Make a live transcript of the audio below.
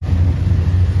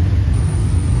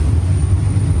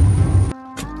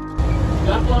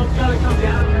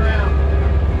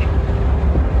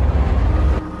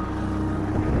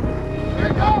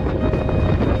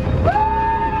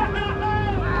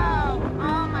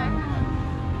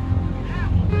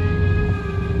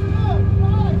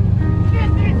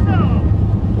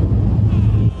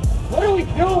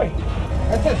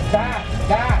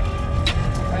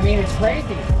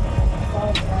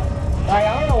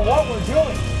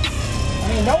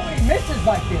mean, nobody misses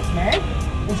like this, man.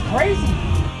 It's crazy.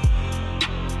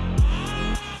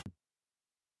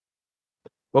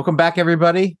 Welcome back,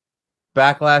 everybody.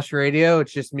 Backlash Radio.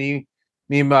 It's just me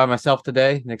and by myself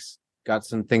today. Nick's got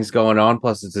some things going on.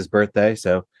 Plus, it's his birthday,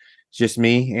 so it's just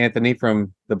me, Anthony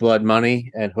from the Blood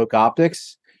Money and Hook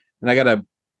Optics, and I got a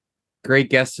great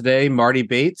guest today, Marty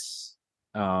Bates,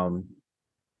 former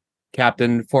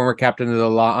captain of the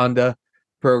La Onda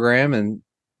program, and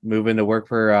moving to work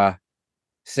for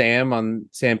Sam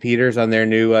Peters on their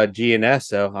new GNS.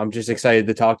 So I'm just excited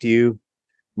to talk to you,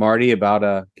 Marty,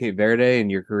 about Cape Verde and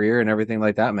your career and everything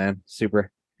like that, man. Super.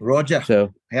 Roger.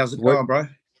 So how's it going, bro?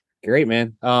 Great,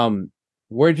 man. How'd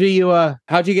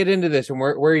you get into this, and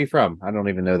where are you from? I don't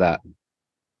even know that.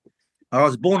 I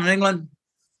was born in England,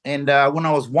 and when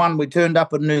I was one, we turned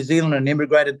up in New Zealand and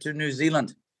immigrated to New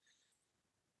Zealand.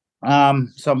 So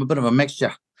I'm a bit of a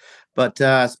mixture, but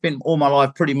spent all my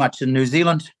life pretty much in New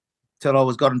Zealand till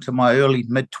I got into my early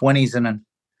mid-20s, and then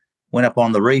went up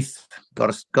on the reef.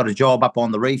 Got a job up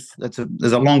on the reef.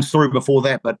 There's a long story before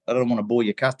that, but I don't want to bore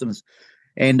your customers.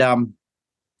 And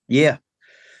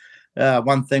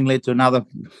one thing led to another.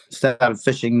 Started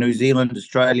fishing New Zealand,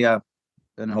 Australia,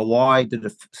 and Hawaii. Did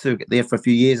a circuit there for a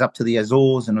few years up to the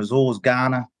Azores,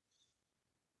 Ghana.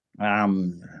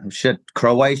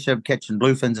 Croatia, catching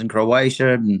bluefins in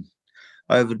Croatia, and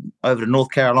over to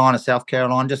North Carolina, South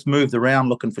Carolina. Just moved around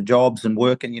looking for jobs and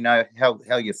working. You know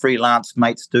how your freelance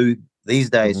mates do these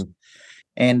days.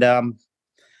 Mm-hmm. And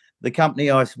the company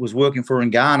I was working for in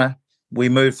Ghana, we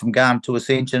moved from Ghana to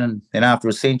Ascension, and after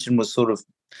Ascension we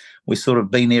sort of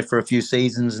been there for a few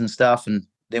seasons and stuff, and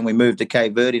then we moved to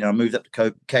Cape Verde, and I moved up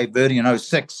to Cape Verde in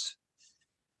 2006,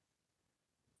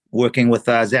 working with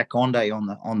Zach Conde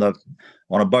on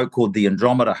a boat called the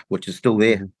Andromeda, which is still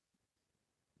there.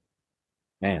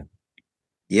 Man,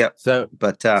 yep. So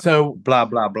blah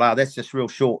blah blah. That's just real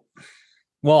short.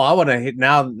 Well, I want to,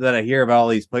 now that I hear about all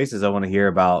these places, I want to hear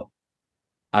about,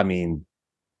 I mean,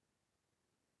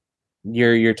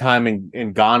 your time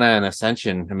in Ghana and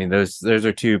Ascension. I mean, those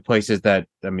are two places that,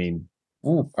 I mean,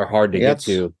 are hard to get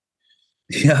to.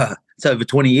 Yeah, it's over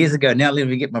 20 years ago now. Let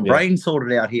me get my brain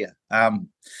sorted out here.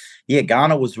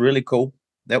 Ghana was really cool.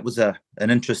 That was an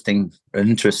interesting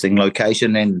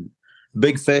location, and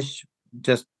big fish,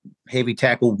 just heavy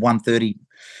tackle, 130.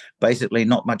 Basically,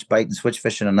 not much bait and switch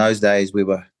fishing in those days. We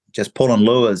were just pulling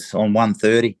lures on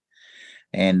 130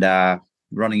 and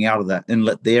running out of the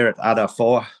inlet there at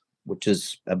Adafoa, which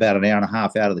is about an hour and a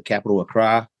half out of the capital,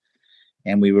 Accra.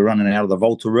 And we were running out of the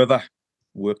Volta River,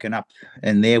 working up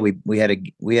in there. We had a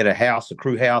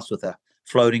crew house with a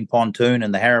floating pontoon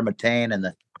and the Haramatan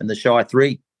and the Shy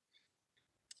 3.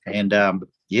 And and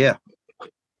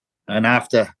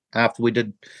after we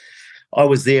did, I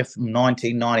was there from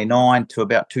 1999 to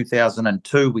about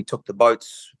 2002. We took the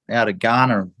boats out of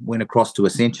Ghana and went across to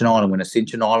Ascension Island when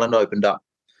Ascension Island opened up.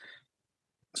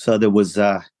 So there was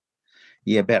about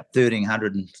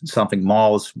 1,300 and something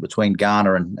miles between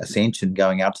Ghana and Ascension,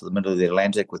 going out to the middle of the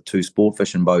Atlantic with two sport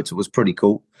fishing boats. It was pretty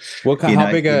cool. What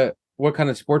kind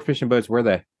of sport fishing boats were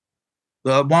they?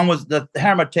 One was the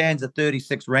Haramatans, a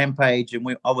 36 Rampage,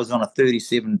 and I was on a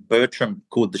 37 Bertram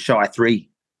called the Shy 3.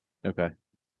 Okay.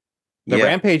 The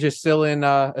Rampage is still in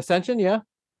Ascension, yeah?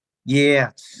 Yeah,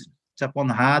 it's up on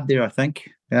the hard there, I think.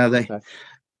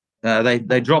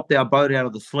 They dropped our boat out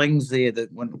of the slings there.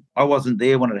 That when I wasn't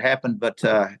there when it happened, but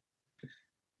the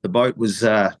boat was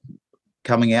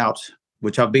coming out,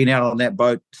 which I've been out on that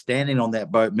boat, standing on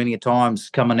that boat many a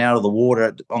times, coming out of the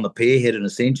water on the pierhead in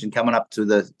Ascension, coming up to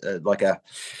the like a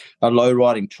low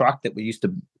riding truck that we used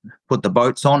to put the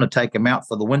boats on to take them out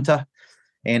for the winter.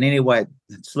 And anyway,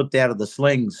 it slipped out of the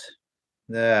slings.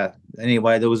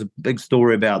 Anyway, there was a big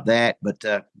story about that, but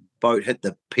boat hit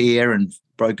the pier and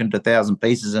broke into 1,000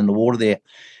 pieces in the water there,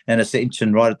 and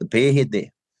Ascension right at the pierhead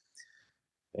there.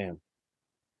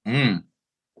 Damn.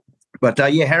 But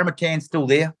Haramatan's still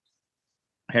there.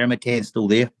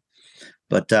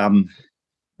 But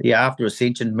after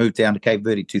Ascension, moved down to Cape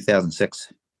Verde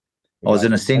 2006. I was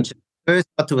in Ascension. First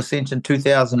got to Ascension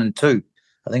 2002.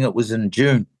 I think it was in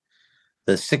June.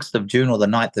 The 6th of June or the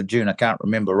 9th of June. I can't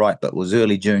remember right, but it was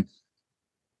early June.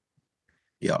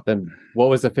 Yeah. Then what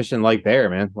was the fishing like there,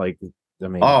 man? Like, I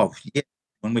mean... Oh, yeah.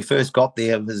 When we first got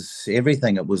there, it was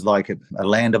everything. It was like a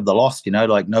land of the lost,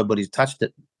 like nobody's touched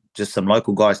it. Just some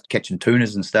local guys catching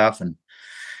tunas and stuff. And,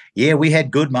 we had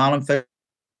good marlin fish.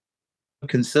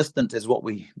 Consistent is what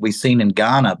we seen in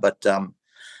Ghana. But,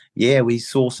 we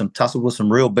saw some tussle with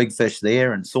some real big fish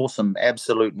there and saw some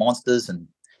absolute monsters and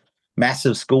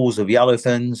massive schools of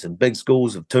yellowfins and big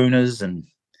schools of tunas, and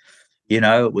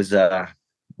it was a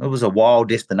wild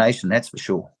destination, that's for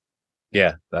sure.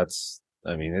 Yeah,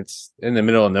 I mean, it's in the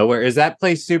middle of nowhere. Is that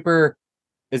place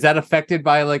is that affected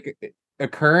by like a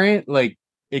current? Like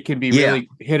it can be Yeah. really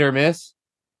hit or miss?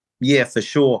 Yeah, for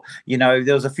sure.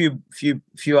 There was a few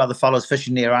other fellows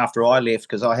fishing there after I left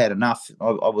because I had enough.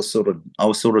 I was sort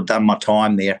of done my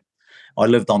time there. I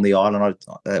lived on the island.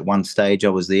 At one stage, I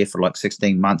was there for like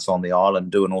 16 months on the island,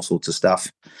 doing all sorts of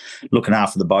stuff, looking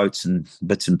after the boats and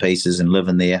bits and pieces, and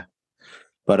living there.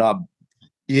 But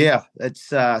yeah, it's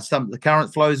the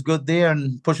current flows good there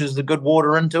and pushes the good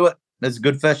water into it. It's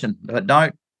good fishing. If it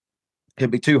don't, it can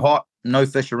be too hot, no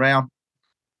fish around.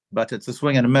 But it's a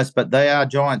swing and a miss. But they are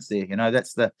giants there.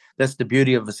 That's the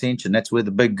beauty of Ascension. That's where the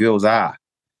big girls are.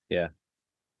 Yeah.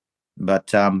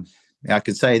 But I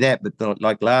could say that. But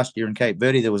like last year in Cape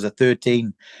Verde, there was a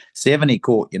 1370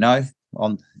 caught.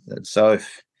 So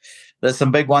there's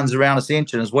some big ones around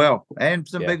Ascension as well, and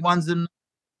some big ones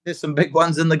there's some big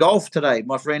ones in the Gulf today.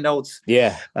 My friend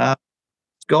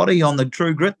Scotty on the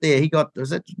True Grit there. He got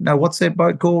what's that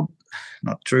boat called?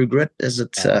 Not True Grit, is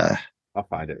it? I'll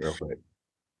find it real quick.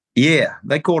 Yeah,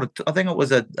 they caught it. I think it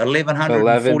was a 11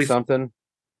 something.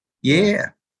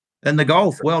 Yeah, in the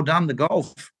Gulf. Well done, the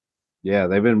Gulf. Yeah,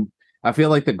 I feel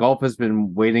like the Gulf has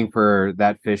been waiting for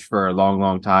that fish for a long,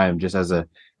 long time, just as a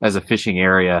fishing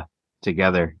area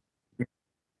together.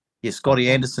 Yeah, Scotty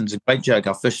Anderson's a great joke.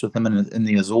 I fished with him in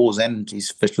the Azores, and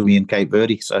he's fished with me in Cape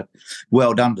Verde. So,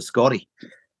 well done to Scotty.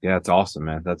 Yeah, it's awesome,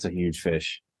 man. That's a huge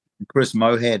fish. Chris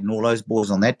Mohad and all those boys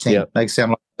on that team. Yep. They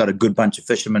sound like they've got a good bunch of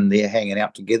fishermen there hanging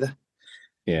out together.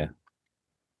 Yeah.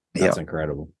 That's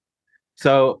incredible.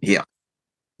 So,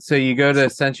 so you go to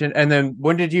Ascension, and then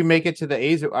when did you make it to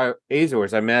the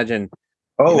Azores? I imagine.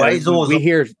 Oh, Azores. We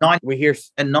hear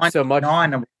in so much.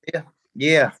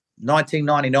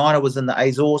 1999, I was in the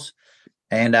Azores,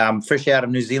 and fresh out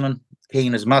of New Zealand,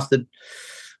 keen as mustard.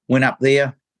 Went up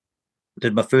there,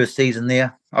 did my first season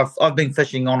there. I've been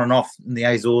fishing on and off in the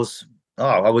Azores. Oh,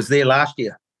 I was there last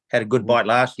year. Had a good bite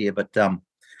last year, but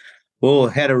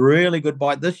had a really good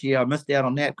bite this year. I missed out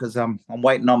on that because I'm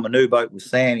waiting on my new boat with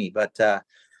Sammy. But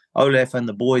Olaf and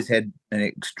the boys had an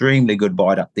extremely good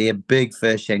bite up there. Big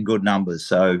fish and good numbers.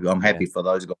 So I'm happy for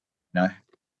those guys.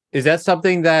 Is that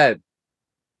something that,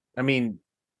 I mean,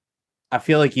 I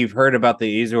feel like you've heard about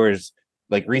the Azores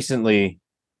like recently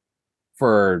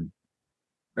for,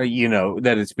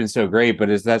 that it's been so great, but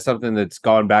is that something that's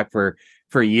gone back for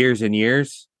years and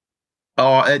years?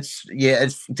 Oh, it's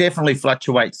definitely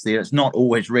fluctuates there. It's not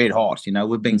always red hot.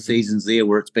 We've been seasons there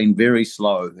where it's been very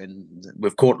slow, and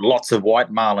we've caught lots of white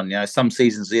marlin. Some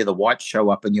seasons there the whites show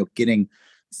up and you're getting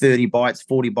 30 bites,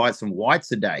 40 bites of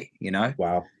whites a day.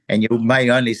 Wow. And you may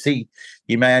only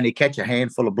catch a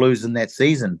handful of blues in that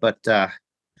season. But the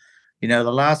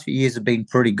last few years have been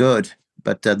pretty good.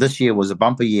 But this year was a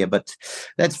bumper year. But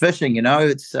that's fishing.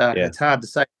 It's hard to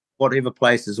say. Whatever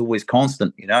place is always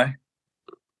constant.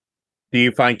 Do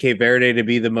you find Cape Verde to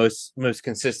be the most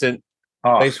consistent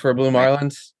place for blue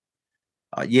marlins?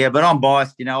 Yeah, but I'm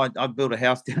biased. I built a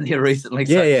house down there recently.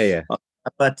 Yeah.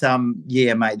 But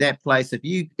mate, that place. If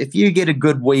you get a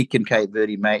good week in Cape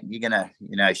Verde, mate, you're gonna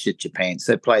shit your pants.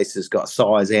 That place has got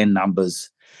size and numbers.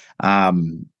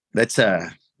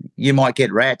 You might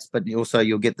get rats, but also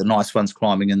you'll get the nice ones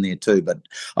climbing in there too. But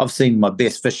I've seen my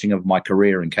best fishing of my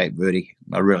career in Cape Verde.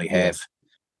 I really have.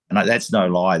 And that's no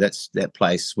lie. That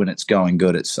place, when it's going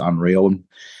good, it's unreal. And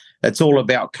it's all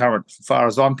about current. As far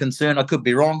as I'm concerned, I could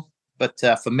be wrong, but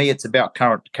for me, it's about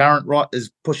current. Current right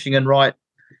is pushing in right.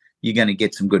 You're going to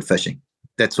get some good fishing.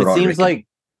 That's what I reckon.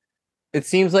 It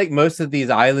seems like most of these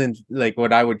island, like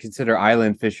what I would consider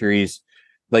island fisheries,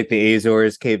 like the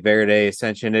Azores, Cape Verde,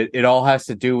 Ascension, it all has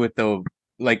to do with a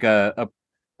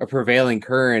prevailing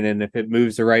current, and if it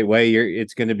moves the right way,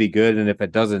 it's going to be good, and if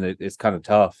it doesn't, it's kind of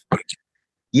tough.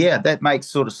 Yeah, that makes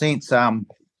sort of sense. Sorry,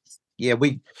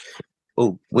 my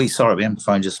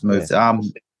phone just moved. Yeah.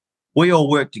 We all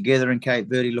work together in Cape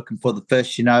Verde looking for the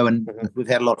fish, and we've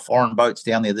had a lot of foreign boats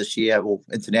down there this year, or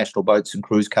international boats and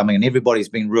crews coming, and everybody's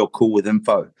been real cool with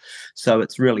info. So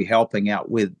it's really helping out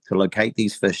to locate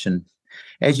these fish. And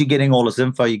as you're getting all this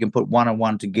info, you can put one and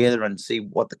one together and see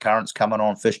what the current's coming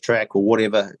on Fish Track or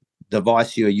whatever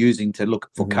device you're using to look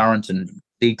for current and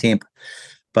sea temp.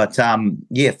 But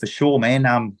for sure, man.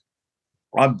 I'm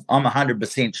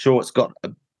 100% sure it's got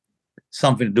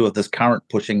something to do with this current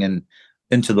pushing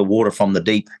into the water from the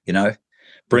deep.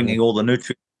 Bringing all the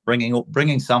nutrients,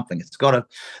 bringing something. It's got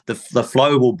the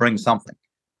flow will bring something.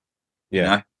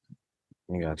 Yeah,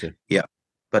 I gotcha. Yeah,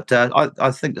 but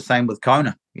I think the same with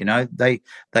Kona. They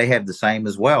have the same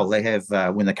as well. They have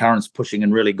when the current's pushing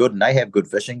in really good, and they have good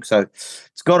fishing. So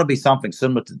it's got to be something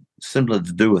similar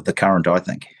to do with the current, I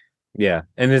think. Yeah.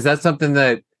 And is that something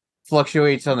that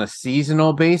fluctuates on a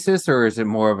seasonal basis, or is it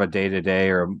more of a day-to-day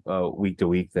or a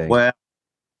week-to-week thing? Well,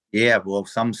 yeah, well,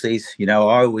 some seasons, I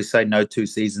always say no two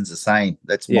seasons the same.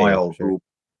 That's my old rule.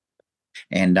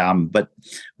 And but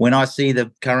when I see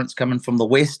the currents coming from the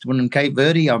west when in Cape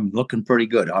Verde, I'm looking pretty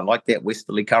good. I like that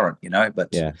westerly current, but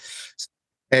yeah,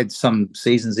 had some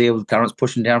seasons there with currents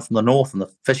pushing down from the north, and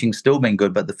the fishing's still been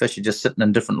good, but the fish are just sitting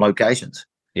in different locations.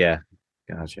 Yeah,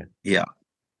 gotcha. Yeah.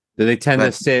 Do they tend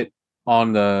to sit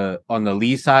on the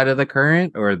lee side of the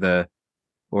current, or on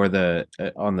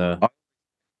the?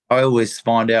 I always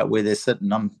find out where they're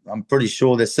sitting. I'm pretty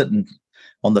sure they're sitting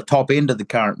on the top end of the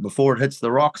current before it hits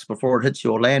the rocks, before it hits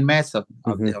your landmass.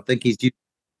 I think he's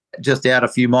just out a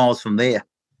few miles from there.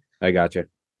 I gotcha.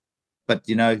 But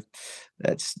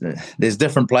there's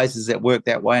different places that work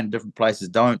that way and different places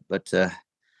don't. But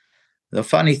the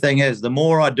funny thing is, the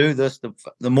more I do this,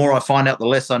 the more I find out, the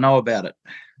less I know about it.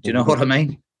 Do you know what I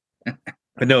mean?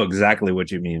 I know exactly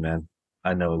what you mean, man.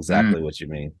 I know exactly what you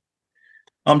mean.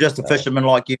 I'm just a fisherman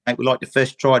like you, mate. We like to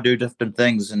fish, try to do different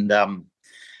things, and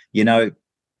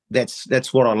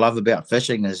that's what I love about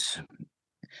fishing is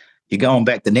you're going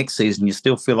back the next season, you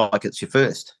still feel like it's your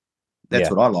first. That's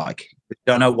what I like. You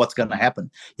don't know what's going to happen.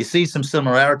 You see some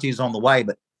similarities on the way,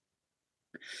 but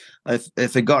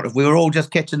if we were all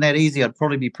just catching that easy, I'd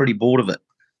probably be pretty bored of it.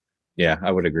 Yeah,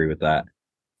 I would agree with that.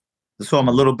 So I'm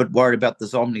a little bit worried about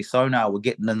this Omni sonar we're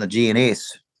getting in the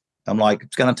GNS. I'm like,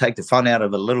 it's going to take the fun out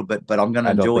of it a little bit, but I'm going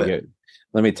to enjoy it.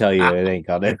 Let me tell you, it ain't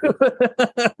gonna.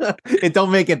 It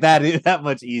don't make it that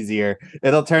much easier.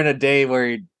 It'll turn a day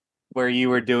where you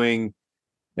were doing,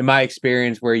 in my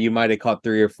experience, where you might have caught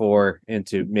 3 or 4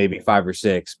 into maybe 5 or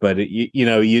 6, but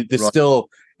still,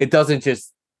 it doesn't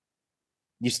just.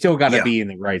 You still got to be in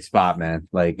the right spot, man.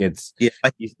 Like you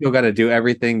still got to do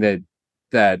everything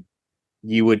that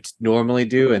you would normally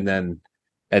do, and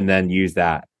then use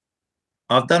that.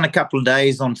 I've done a couple of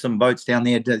days on some boats down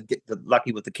there to get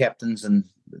lucky with the captains, and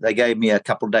they gave me a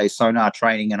couple of days sonar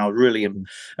training, and I really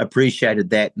appreciated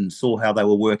that and saw how they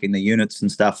were working the units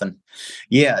and stuff. And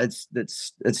yeah,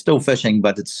 it's still fishing,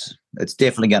 but it's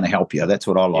definitely going to help you. That's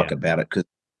what I like about it, because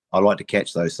I like to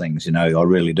catch those things, I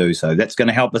really do. So that's going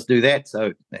to help us do that.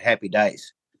 So happy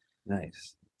days.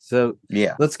 Nice. So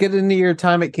yeah, let's get into your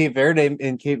time at Cape Verde.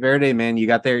 In Cape Verde, man,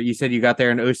 you said you got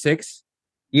there in 2006?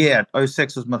 Yeah,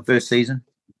 2006 was my first season.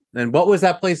 And what was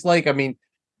that place like? I mean,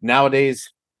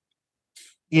 nowadays,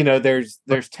 there's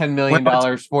 $10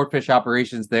 million sport fish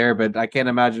operations there, but I can't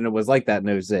imagine it was like that in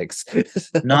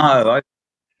 2006. No,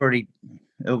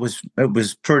 it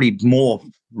was pretty more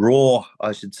raw,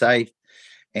 I should say.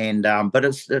 And but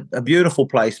it's a beautiful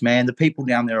place, man. The people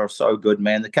down there are so good,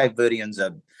 man. The Cape Verdeans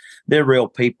they're real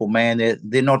people, man.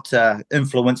 They're not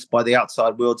influenced by the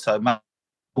outside world so much.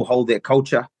 People hold their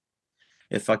culture,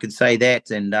 if I could say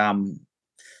that. And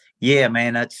yeah,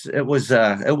 man, it was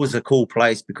a cool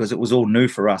place because it was all new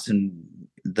for us. And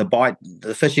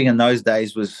the fishing in those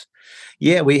days was,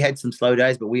 we had some slow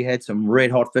days, but we had some red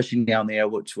hot fishing down there,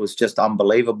 which was just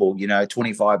unbelievable.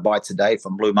 25 bites a day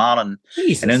from Blue Marlin.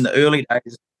 Jesus. And in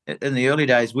the early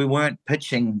days, we weren't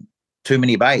pitching too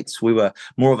many baits. We were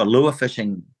more of a lure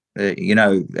fishing,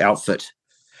 outfit.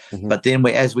 Mm-hmm. But then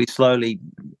as we slowly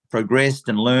progressed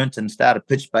and learnt and started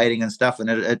pitch baiting and stuff, and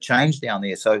it changed down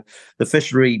there. So the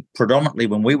fishery predominantly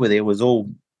when we were there was all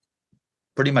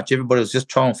pretty much everybody was just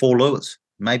trying 4 lures,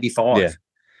 maybe 5. Yeah.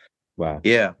 Wow.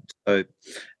 Yeah. So,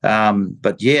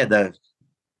 but yeah,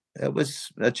 it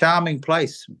was a charming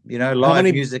place, live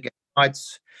music at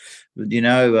nights,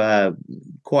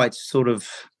 quite sort of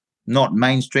not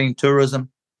mainstream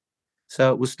tourism.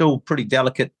 So it was still pretty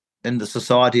delicate in the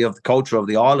society of the culture of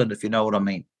the island, if you know what I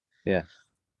mean. Yeah.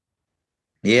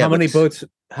 Yeah. How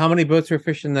many boats were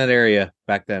fishing that area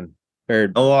back then? I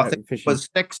think it was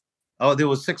 6. Oh, there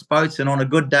was 6 boats, and on a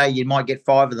good day, you might get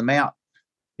 5 of them out.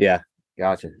 Yeah.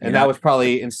 Gotcha. And that was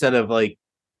probably instead of I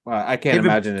can't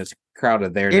imagine it's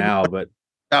crowded there now, but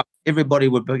everybody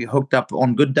would be hooked up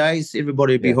on good days.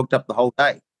 Everybody would be hooked up the whole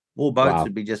day. All boats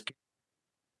would be just,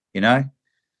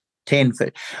 10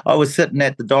 feet. I was sitting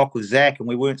at the dock with Zach, and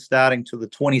we weren't starting till the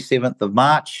 27th of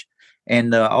March.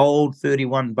 And the old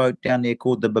 31 boat down there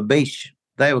called the Babiche,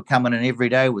 they were coming in every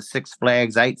day with 6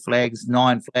 flags, 8 flags,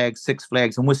 9 flags, 6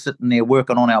 flags. And we're sitting there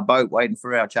working on our boat, waiting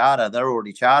for our charter. They're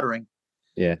already chartering.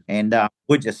 Yeah. And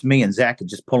me and Zach are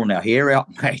just pulling our hair out,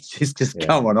 mate. Just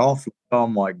going off. Oh,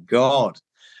 my God.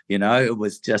 It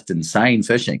was just insane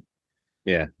fishing.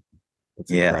 Yeah. That's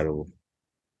incredible.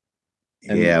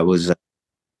 Yeah, it was.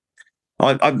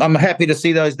 I'm happy to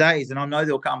see those days, and I know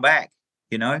they'll come back,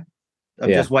 I'm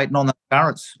just waiting on the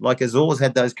currents. Like Azores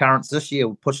had those currents this year,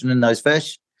 pushing in those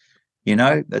fish. You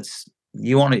know, that's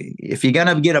you want to. If you're going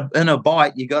to get in a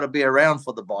bite, you got to be around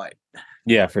for the bite.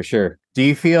 Yeah, for sure. Do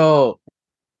you feel?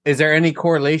 Is there any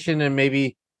correlation? And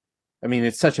maybe, I mean,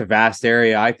 it's such a vast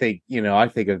area. I think I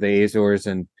think of the Azores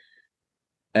and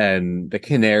the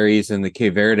Canaries and the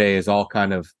Cape Verde is all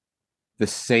kind of the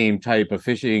same type of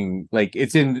fishing. Like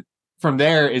it's in from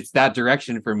there, it's that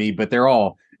direction for me, but they're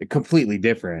all completely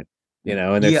different,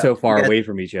 and they're so far away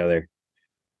from each other.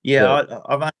 Yeah,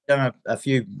 I've only done a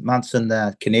few months in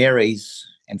the Canaries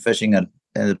and fishing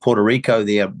in Puerto Rico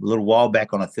there a little while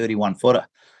back on a 31 footer.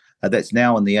 That's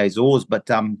now in the Azores, but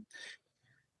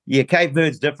Cape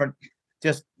Verde's different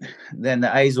just than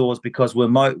the Azores because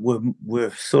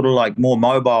we're sort of like more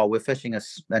mobile. We're fishing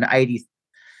an 80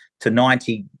 to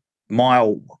 90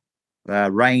 mile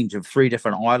range of 3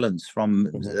 different islands from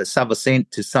São Vicente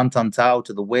to Santantau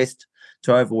to the west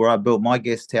to over where I built my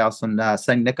guest house in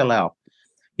St. Nicolau.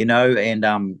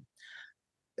 And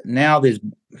now there's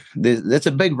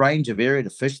a big range of area to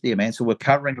fish there, man. So we're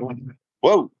covering.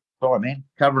 Whoa, sorry, man,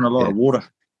 covering a lot of water.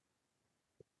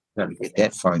 Got to get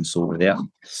that phone sorted out.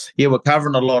 Yeah, we're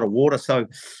covering a lot of water. So,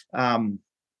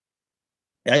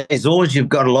 as always, you've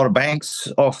got a lot of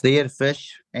banks off there to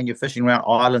fish, and you're fishing around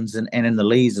islands and in the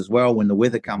lees as well when the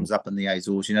weather comes up in the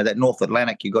Azores. That North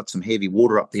Atlantic, you've got some heavy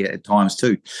water up there at times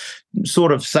too.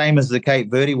 Sort of same as the Cape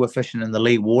Verde, we're fishing in the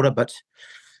lee water, but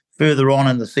further on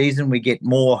in the season, we get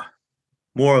more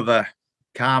of a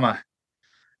calmer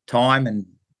time, and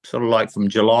sort of like from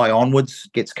July onwards,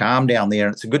 gets calm down there,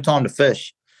 and it's a good time to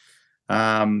fish.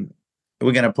 We're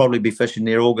going to probably be fishing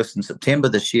there August and September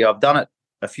this year. I've done it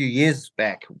a few years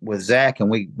back with Zach, and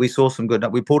we saw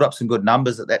we pulled up some good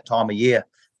numbers at that time of year.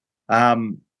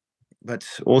 But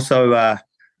also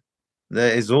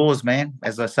the Azores, man,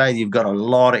 as I say, you've got a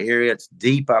lot of area. It's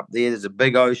deep up there. There's a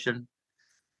big ocean.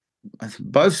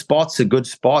 Both spots are good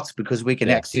spots because we can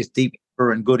access deep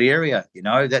and good area.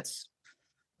 That's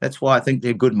why I think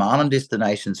they're good marlin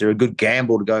destinations. They're a good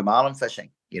gamble to go marlin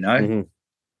fishing. Mm-hmm.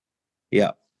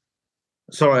 Yeah.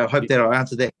 Sorry, I hope that I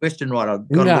answered that question right. I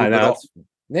got a little bit off.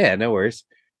 Yeah, no worries.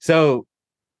 So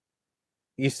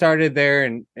you started there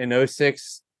in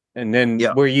 06, and then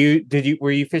were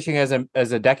you fishing as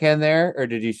a deckhand there, or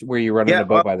were you running a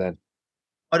boat by then?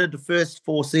 I did the first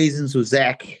 4 seasons with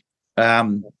Zach,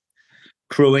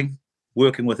 crewing,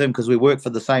 working with him because we worked for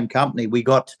the same company. We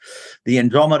got the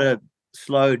Andromeda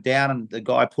slowed down, and the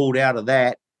guy pulled out of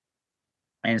that,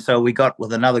 and so we got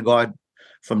with another guy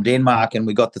from Denmark, and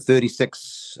we got the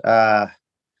 36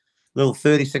 little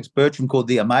 36 Bertram called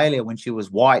the Amelia when she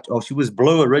was white. Oh, she was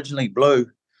originally blue.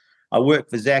 I worked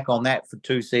for Zach on that for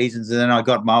 2 seasons, and then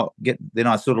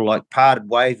I sort of like parted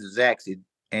ways with Zach,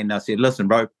 and I said, listen,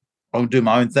 bro, I'll do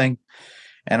my own thing.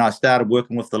 And I started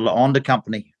working with the La Onda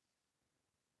company.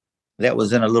 That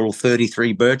was in a little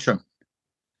 33 Bertram.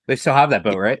 They still have that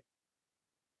boat, right?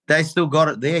 They still got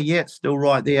it there. Yeah, it's still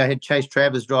right there. I had Chase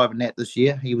Travers driving that this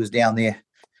year. He was down there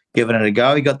giving it a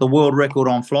go. He got the world record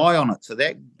on fly on it. So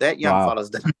that young fella's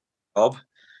done a job.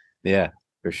 Yeah,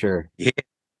 for sure. Yeah.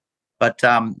 But,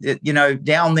 down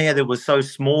there was so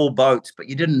small boats, but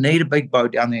you didn't need a big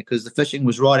boat down there because the fishing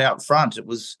was right out front. It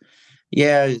was,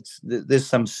 there's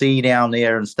some sea down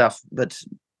there and stuff. But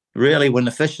really, when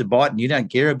the fish are biting, you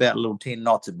don't care about a little 10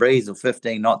 knots of breeze or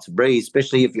 15 knots of breeze,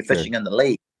 especially if you're fishing in the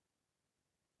lee.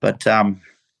 But,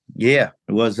 it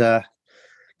was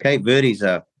Cape Verde's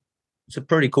it's a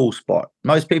pretty cool spot.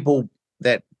 Most people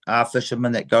that are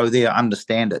fishermen that go there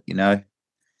understand it,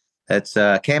 It's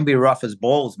can be rough as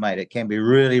balls, mate. It can be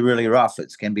really, really rough.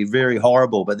 It can be very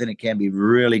horrible, but then it can be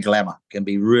really glamour. It can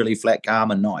be really flat,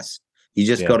 calm, and nice. You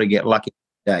just got to get lucky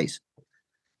days.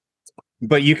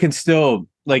 But you can still,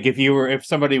 like, if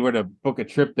somebody were to book a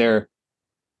trip there,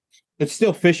 it's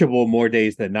still fishable more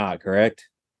days than not, correct?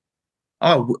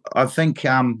 Oh, I think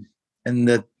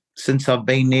since I've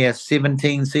been there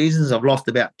 17 seasons, I've lost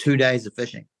about 2 days of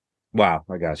fishing. Wow,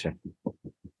 I gotcha.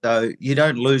 So you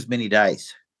don't lose many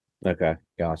days. Okay,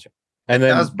 gotcha. And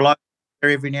then it does blow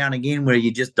every now and again where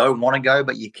you just don't want to go,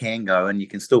 but you can go and you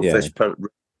can still fish pretty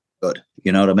good.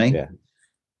 You know what I mean? Yeah.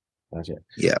 Gotcha.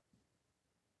 Yeah.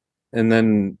 And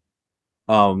then,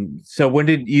 so when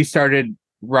did you started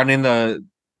running the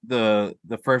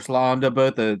first La Onda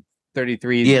boat, the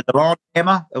 33? Yeah, the La Onda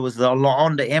Emma. It was the La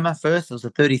Onda Emma first. It was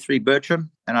a 33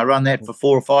 Bertram, and I run that for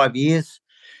 4 or 5 years.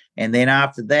 And then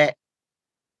after that,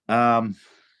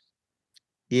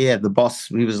 the boss,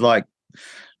 he was like,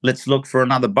 let's look for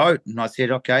another boat. And I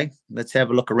said, okay, let's have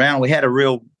a look around. We had a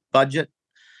real budget,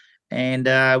 and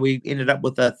we ended up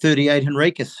with a 38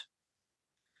 Henricus.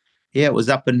 Yeah, it was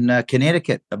up in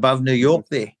Connecticut, above New York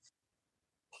there.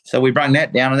 So we brung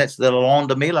that down, and that's the La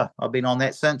Onda Mila. I've been on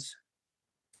that since.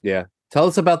 Yeah. Tell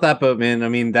us about that boat, man. I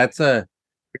mean, there's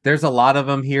a lot of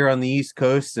them here on the East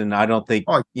Coast, and I don't think,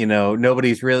 Oh,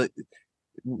 nobody's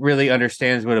really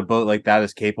understands what a boat like that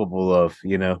is capable of.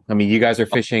 I mean, you guys are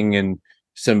fishing in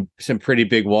some pretty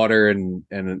big water and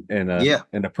yeah.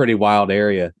 in a pretty wild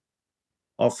area.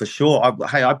 Oh, for sure.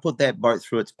 I put that boat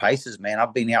through its paces, man.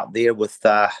 I've been out there with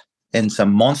in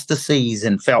some monster seas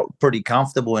and felt pretty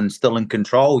comfortable and still in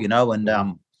control,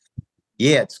 and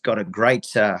yeah, it's got a great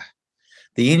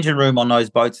the engine room on those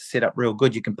boats is set up real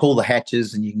good. You can pull the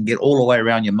hatches and you can get all the way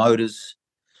around your motors.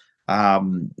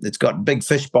 It's got big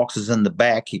fish boxes in the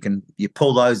back. You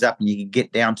pull those up and you can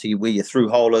get down to where your through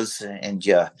holers and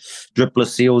your dripper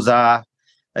seals are.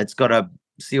 It's got a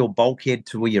seal bulkhead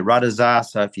to where your rudders are.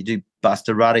 So if you do bust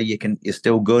a rudder, you're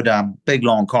still good. Big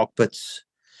long cockpits,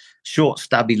 short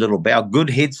stubby little bow, good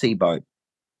head sea boat.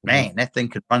 Man, that thing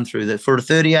could run through for a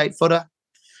 38 footer.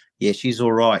 Yeah, she's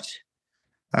all right.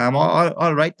 I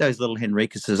rate those little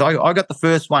Henriqueses. I got the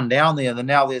first one down there, and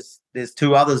now there's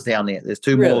two others down there. There's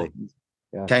two more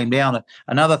came down,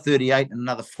 another 38 and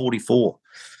another 44.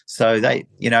 So they,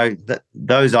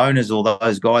 those owners or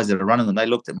those guys that are running them, they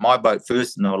looked at my boat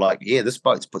first and they were like, yeah, this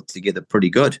boat's put together pretty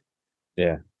good.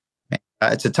 Yeah.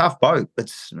 It's a tough boat.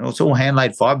 It's all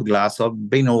hand-laid fiberglass. I've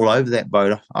been all over that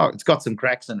boat. Oh, it's got some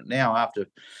cracks in it now after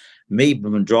me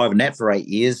been driving that for 8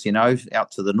 years,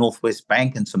 out to the Northwest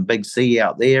Bank and some big sea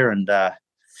out there. And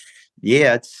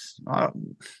yeah, it's I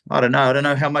don't know. I don't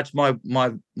know how much my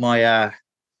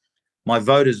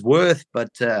vote is worth,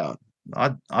 but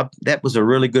that was a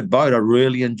really good boat. I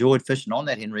really enjoyed fishing on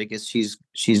that Henriquez.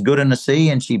 She's good in the sea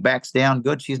and she backs down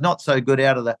good. She's not so good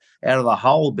out of the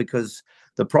hull because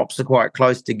the props are quite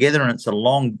close together and it's a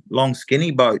long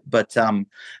skinny boat. But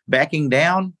backing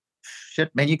down,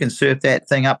 shit, man, you can surf that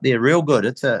thing up there real good.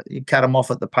 You cut them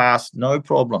off at the pass, no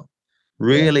problem.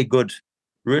 Really good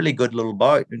little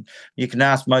boat. And you can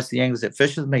ask most of the anglers that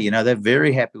fish with me, they're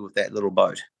very happy with that little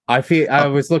boat. I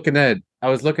was looking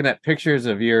at pictures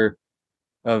of you.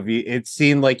 It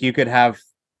seemed like you could have,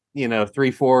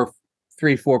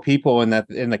 3-4 people in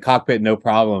the cockpit, no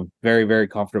problem, very, very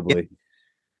comfortably.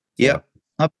 Yep.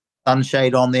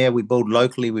 Sunshade on there. We build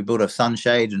locally. We built a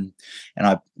sunshade and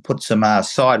I put some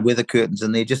side weather curtains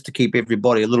in there just to keep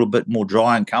everybody a little bit more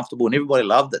dry and comfortable. And everybody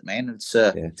loved it, man. It's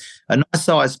a nice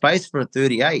size space for a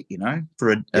 38,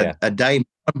 for a day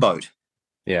boat.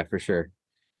 Yeah, for sure.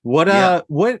 I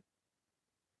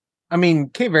mean,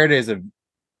 Cape Verde is a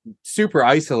super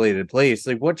isolated place.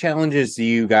 Like, what challenges do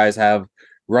you guys have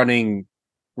running,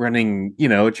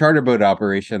 a charter boat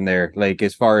operation there? Like,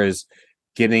 as far as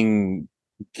getting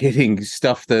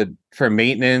stuff for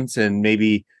maintenance and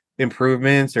maybe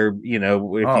improvements, or if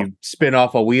you spin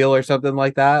off a wheel or something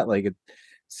like that. Like,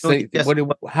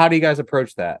 how do you guys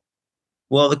approach that?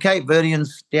 Well, the Cape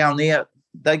Verdeans down there,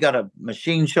 they got a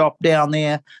machine shop down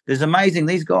there. There's amazing.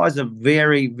 These guys are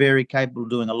very, very capable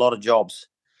of doing a lot of jobs.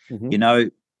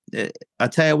 I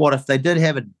tell you what, if they did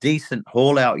have a decent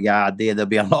haul out yard there, there'd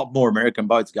be a lot more American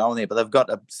boats going there. But they've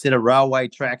got a set of railway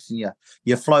tracks, and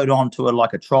you float onto it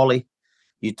like a trolley.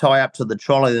 You tie up to the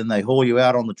trolley, then they haul you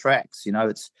out on the tracks.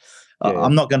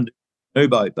 I'm not going to do a new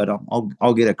boat, but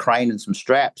I'll get a crane and some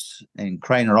straps and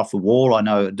crane it off the wall. I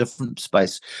know a different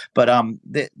space, but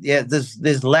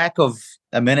there's lack of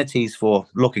amenities for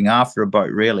looking after a boat,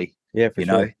 really. Yeah, for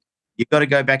sure. You've got to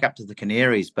go back up to the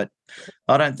Canaries, but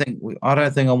I don't think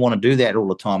I want to do that all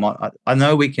the time. I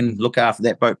know we can look after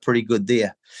that boat pretty good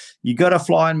there. You got to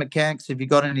fly in mechanics if you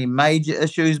got any major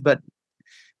issues, but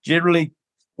generally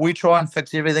we try and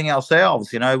fix everything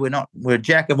ourselves. We're a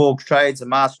jack of all trades, a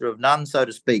master of none, so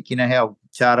to speak. You know how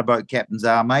charter boat captains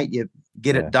are, mate. You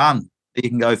get it done, you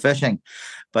can go fishing.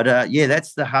 But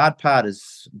that's the hard part.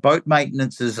 Is boat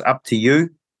maintenance is up to you.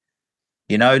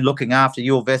 Looking after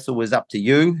your vessel is up to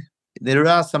you. There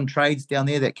are some trades down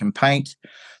there that can paint.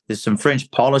 There's some French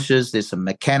polishers. There's some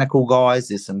mechanical guys.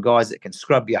 There's some guys that can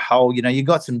scrub your hull. You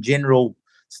got some general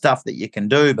stuff that you can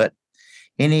do, but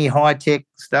any high-tech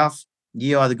stuff,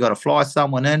 you either got to fly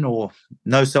someone in or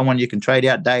know someone you can trade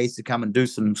out days to come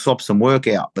and swap some work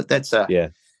out. But that's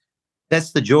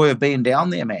the joy of being down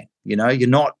there, man. You're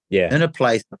not in a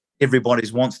place everybody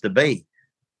wants to be.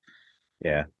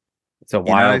 Yeah. It's a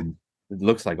wild, it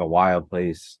looks like a wild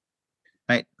place.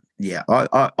 Mate, yeah.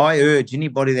 I urge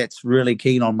anybody that's really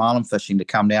keen on marlin fishing to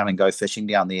come down and go fishing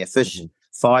down there. Fish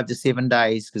 5 to 7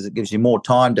 days because it gives you more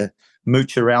time to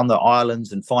mooch around the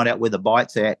islands and find out where the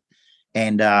bite's at.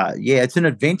 And it's an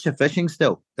adventure fishing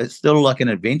still. It's still like an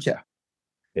adventure.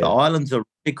 The islands are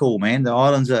really cool, man.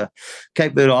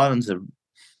 Cape Verde Islands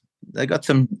they got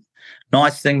some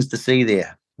nice things to see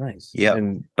there. Nice. Yeah.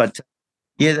 But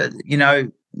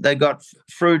they got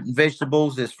fruit and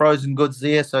vegetables. There's frozen goods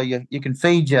there, so you can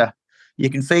feed your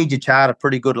charter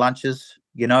pretty good lunches.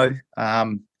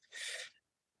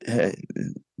 Uh,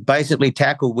 Basically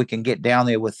tackle, we can get down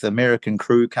there with the American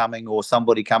crew coming or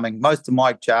somebody coming. Most of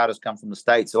my charters come from the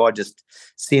States, so I just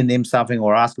send them something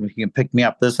or ask them if you can pick me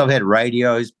up this. I've had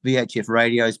radios, VHF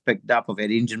radios picked up. I've had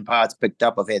engine parts picked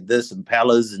up. I've had this,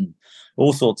 impellers and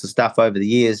all sorts of stuff over the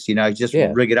years, just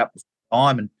rig it up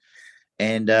time.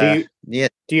 And do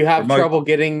you have trouble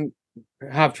getting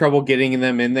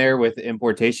them in there with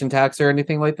importation tax or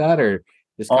anything like that, or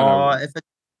just kind of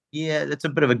it's a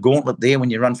bit of a gauntlet there when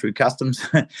you run through customs.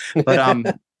 But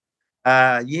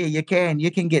you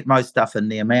can get most stuff in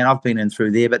there, man. I've been in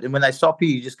through there, but when they stop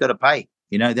you just got to pay.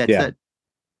 That's it.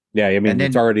 Yeah, I mean,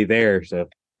 it's already there, so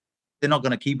they're not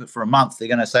going to keep it for a month. They're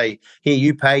going to say, "Here,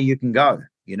 you pay, you can go."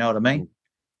 You know what I mean?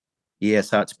 Yeah,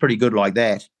 so it's pretty good like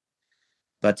that.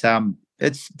 But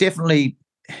it's definitely,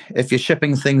 if you're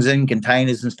shipping things in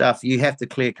containers and stuff, you have to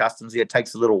clear customs. It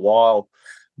takes a little while.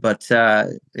 But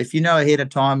if you know ahead of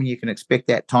time and you can expect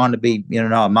that time to be,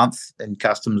 a month in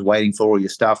customs waiting for all your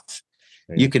stuff,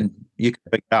 you can pick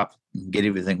it up and get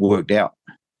everything worked out.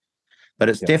 But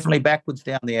it's definitely backwards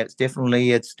down there. It's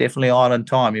definitely island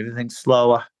time. Everything's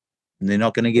slower, and they're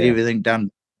not going to get everything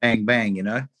done bang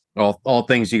bang. All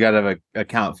things you got to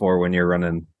account for when you're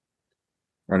running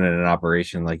an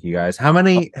operation like you guys. How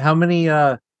many?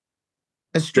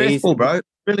 It's stressful, bro.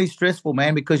 Really stressful,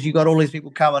 man, because you got all these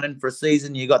people coming in for a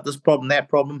season. You got this problem, that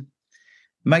problem.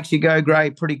 Makes you go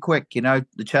grey pretty quick. The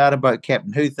charter boat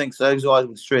captain, who thinks those guys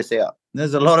would stress out?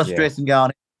 There's a lot of stressing going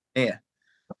on there.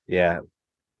 Yeah.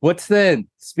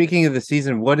 Speaking of the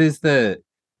season, what is the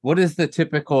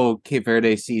typical Cape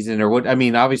Verde season, or what? I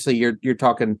mean, obviously you're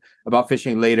talking about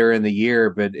fishing later in the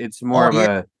year, but it's more of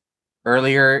a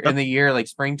earlier in the year, like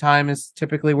springtime is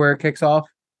typically where it kicks off.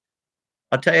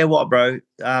 I'll tell you what, bro.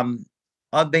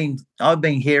 I've been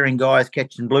hearing guys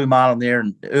catching blue marlin there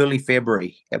in early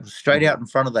February. It was straight out in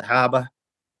front of the harbour.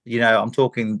 I'm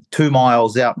talking 2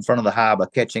 miles out in front of the harbour,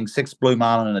 catching 6 blue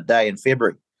marlin in a day in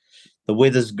February. The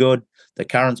weather's good. The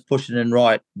current's pushing in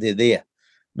right. They're there.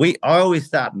 I always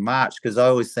start in March because I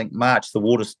always think March the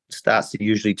water starts to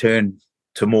usually turn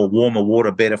to more warmer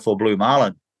water, better for blue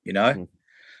marlin.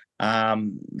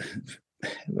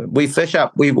 We fish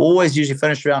up. We've always usually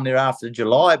finished around there after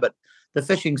July, but the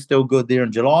fishing's still good there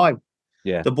in July.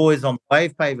 Yeah. The boys on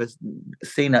Wave Pavers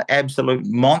seen an absolute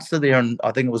monster there, and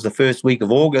I think it was the first week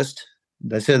of August.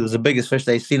 They said it was the biggest fish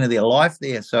they've seen in their life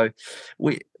there. So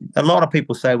a lot of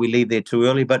people say we leave there too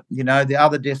early, but the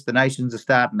other destinations are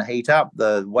starting to heat up.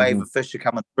 The wave of fish are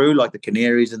coming through, like the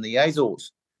Canaries and the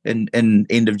Azores in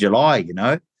end of July,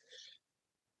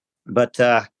 But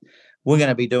we're going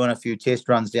to be doing a few test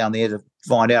runs down there to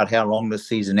find out how long this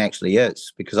season actually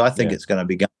is, because I think it's going to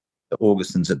be going to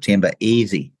August and September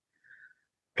easy.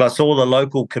 Plus all the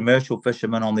local commercial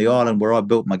fishermen on the island where I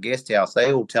built my guest house,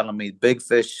 they all telling me big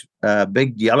fish,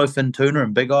 big yellowfin tuna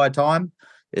and big eye time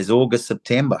is August,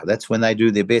 September. That's when they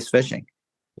do their best fishing.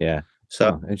 Yeah.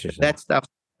 So interesting. that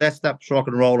stuff's rock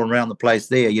and rolling around the place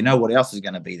there. You know what else is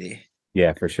going to be there?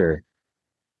 Yeah, for sure.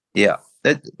 Yeah.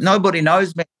 Nobody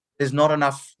knows, man. There's not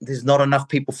enough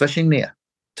people fishing there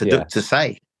to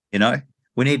say,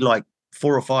 we need like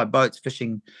 4 or 5 boats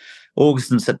fishing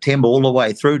August and September all the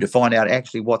way through to find out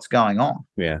actually what's going on.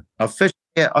 Yeah. I fished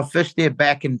there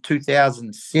back in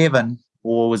 2007,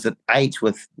 or was it 8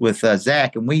 with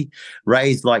Zach, and we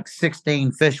raised like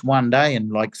 16 fish one day in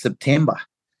like September.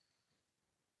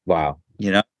 Wow.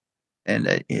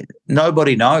 And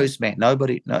nobody knows, man.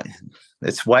 Nobody knows.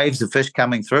 It's waves of fish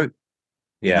coming through.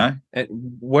 Yeah.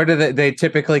 Where do they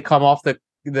typically come off the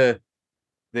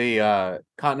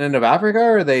continent of Africa,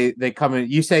 or they come in?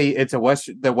 You say it's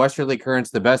the westerly current's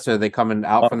the best. Are they coming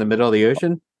out from the middle of the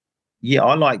ocean? Yeah,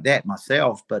 I like that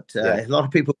myself, but a lot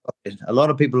of people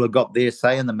have got their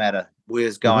say in the matter.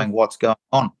 Where's going? What's going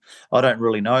on? I don't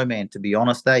really know, man. To be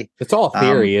honest, it's all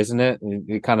theory, isn't it?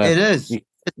 It is.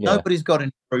 Nobody's got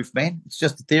any proof, man. It's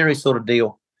just a theory sort of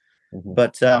deal.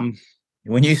 But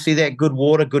when you see that good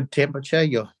water, good temperature,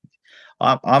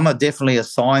 I'm definitely a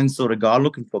sign sort of guy. I'm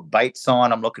looking for bait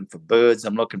sign. I'm looking for birds.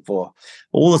 I'm looking for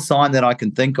all the sign that I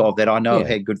can think of that I know have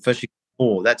had good fishing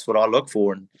before. That's what I look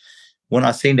for. And when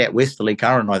I see that westerly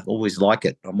current, I always like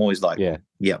it. I'm always like, yeah.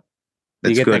 You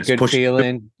get that good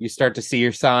feeling. You start to see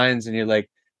your signs, and you're like,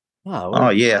 oh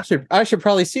yeah, I should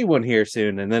probably see one here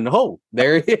soon. And then,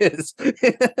 there he is.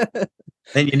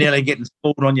 Then you're nearly getting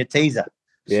spooled on your teaser.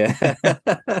 Yeah.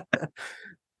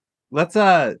 Let's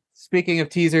speaking of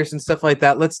teasers and stuff like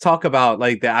that, let's talk about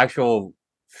like the actual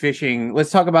fishing.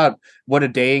 Let's talk about what a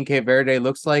day in Cape Verde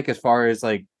looks like as far as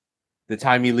like the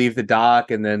time you leave the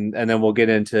dock, and then we'll get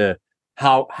into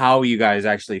how you guys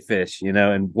actually fish,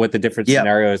 and what the different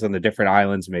scenarios on the different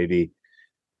islands may be.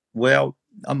 Well,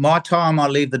 my time I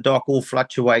leave the dock all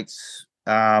fluctuates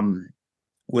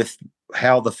with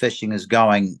how the fishing is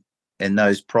going in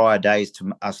those prior days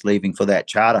to us leaving for that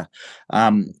charter.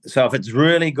 So if it's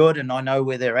really good and I know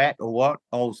where they're at or what,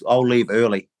 I'll leave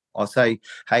early. I'll say,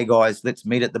 hey guys, let's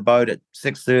meet at the boat at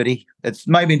 6:30. It's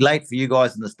maybe late for you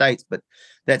guys in the States, but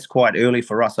that's quite early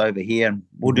for us over here. And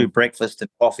we'll do breakfast and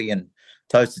coffee and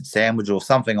toasted sandwich or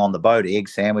something on the boat, egg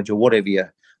sandwich or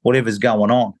whatever's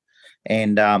going on.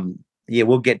 And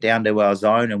we'll get down to our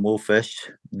zone and we'll fish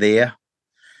there.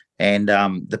 And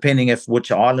depending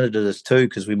which island it is too,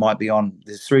 because we might be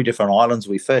there's 3 different islands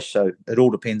we fish, so it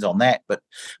all depends on that. But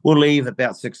we'll leave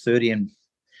about 6:30, and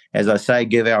as I say,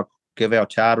 give our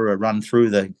charter a run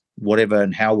through the whatever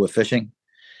and how we're fishing.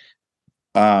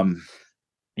 And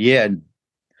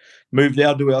move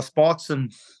down to our spots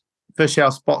and fish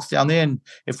our spots down there. And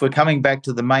if we're coming back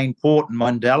to the main port in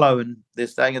Mondello and they're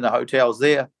staying in the hotels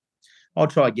there, I'll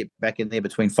try to get back in there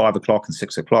between 5 o'clock and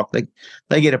 6 o'clock.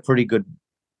 They get a pretty good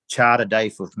charter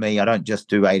day with me. I don't just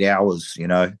do 8 hours,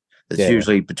 It's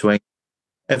usually between,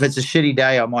 if it's a shitty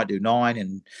day, I might do 9,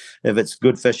 and if it's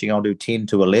good fishing, I'll do 10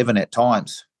 to 11 at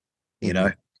times,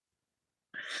 Well,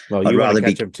 I'd rather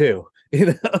catch them too.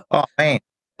 Oh man,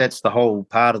 that's the whole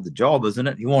part of the job, isn't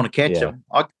it? You want to catch them.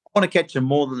 I want to catch them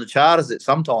more than the charters at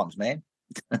sometimes, man.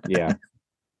 Yeah.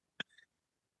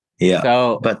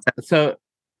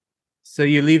 So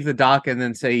you leave the dock and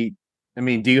then say,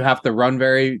 do you have to run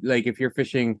if you're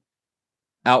fishing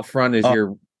out front,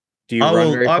 do you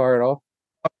run very far at all?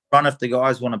 I run if the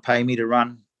guys want to pay me to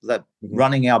run.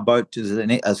 Running our boat is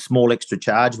a small extra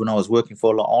charge when I was working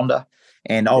for La Honda,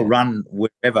 and I'll run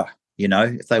wherever,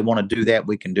 if they want to do that,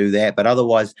 we can do that. But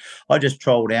otherwise, I just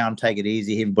troll down, take it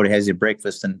easy. Everybody has their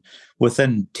breakfast, and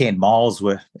within 10 miles,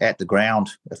 we're at the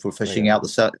ground if we're fishing out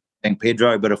the San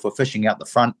Pedro. But if we're fishing out the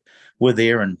front, we're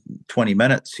there in 20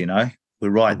 minutes, we're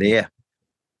right there.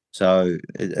 So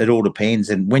it all depends.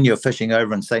 And when you're fishing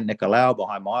over in St. Nicolau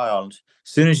behind my island,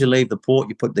 as soon as you leave the port,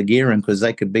 you put the gear in because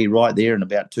they could be right there in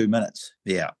about 2 minutes.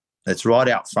 Yeah, it's right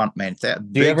out front, man.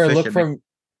 Do you ever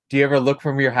look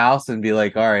from your house and be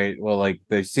like, all right, well,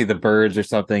 they see the birds or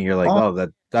something, you're like,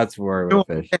 that's where we'll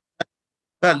fish.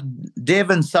 But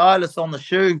Devon Silas on the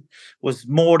shoe was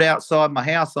moored outside my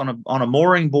house on a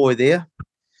mooring buoy there.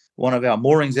 One of our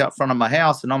moorings out front of my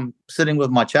house, and I'm sitting with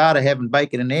my charter having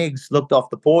bacon and eggs, looked off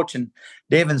the porch, and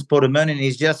Devon's put him in, and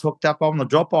he's just hooked up on the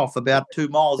drop-off about 2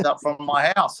 miles out from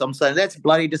my house. I'm saying, that's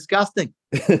bloody disgusting.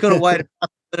 Could have waited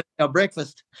for our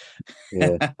breakfast.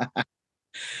 Yeah.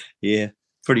 Yeah,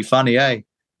 pretty funny, eh?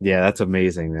 Yeah, that's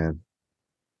amazing, man.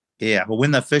 Yeah, well,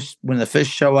 when the fish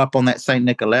show up on that St.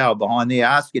 Nicolau behind there,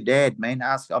 ask your dad, man.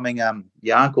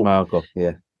 Your uncle. My uncle,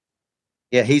 yeah.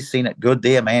 Yeah, he's seen it good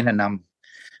there, man, and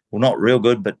well, not real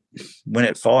good, but when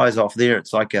it fires off there,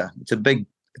 it's like it's a big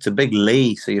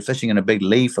lee. So you're fishing in a big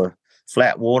lee for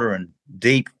flat water and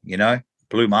deep,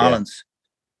 blue marlins,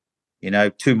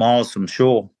 2 miles from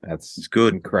shore. It's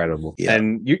good. Incredible. Yeah.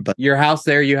 And your house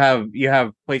there, you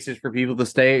have places for people to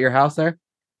stay at your house there?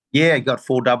 Yeah, got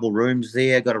 4 double rooms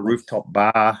there, got a rooftop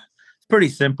bar. It's pretty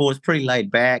simple. It's pretty laid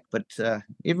back, but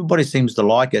everybody seems to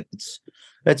like it.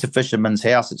 It's a fisherman's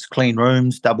house. It's clean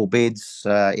rooms, double beds,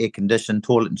 air conditioned,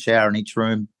 toilet and shower in each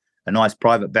room, a nice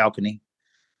private balcony.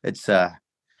 It's man,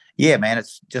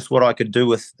 it's just what I could do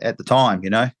with at the time,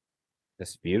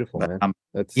 That's beautiful, man.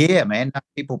 Yeah, man.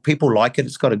 People like it.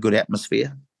 It's got a good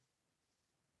atmosphere.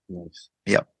 Nice.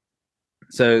 Yep.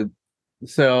 So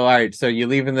all right. So you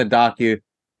leave in the dock,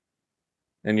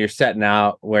 and you're setting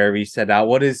out wherever you set out.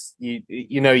 What is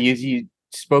you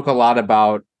spoke a lot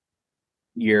about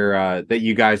your that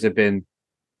you guys have been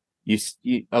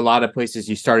a lot of places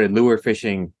you started lure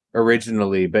fishing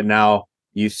originally, but now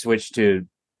you switched to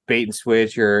bait and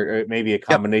switch or maybe a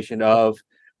combination of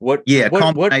what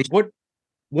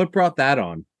brought that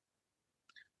on?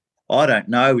 I don't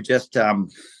know, just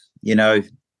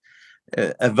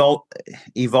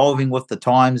evolving with the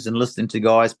times and listening to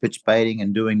guys pitch baiting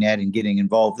and doing that and getting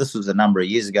involved. This was a number of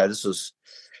years ago. This was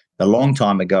a long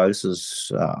time ago. This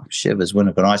was shivers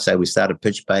when I say we started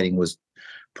pitch baiting was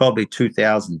probably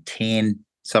 2010,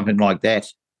 something like that.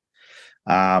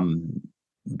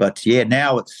 But yeah,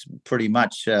 now it's pretty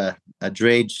much a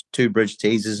dredge, 2 bridge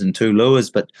teasers and 2 lures,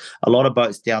 but a lot of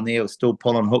boats down there are still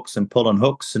pulling hooks.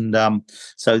 And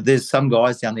so there's some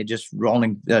guys down there just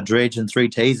rolling dredge and 3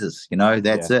 teasers,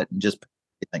 that's it, and just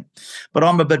everything. But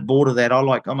I'm a bit bored of that.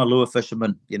 I'm a lure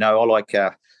fisherman,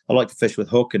 I like to fish with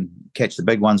hook and catch the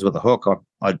big ones with a hook.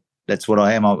 that's what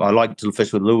I am. I like to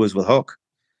fish with lures with hook,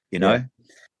 you know. Yeah.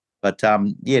 But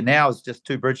now it's just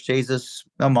 2 bridge teasers.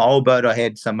 On my old boat, I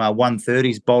had some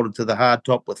 130s bolted to the hard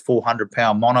top with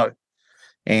 400-pound mono,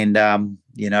 and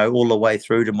all the way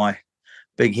through to my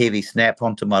big heavy snap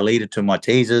onto my leader to my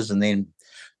teasers, and then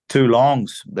 2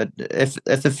 longs. But if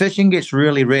the fishing gets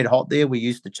really red hot there, we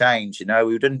used to change.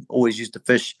 We didn't always used to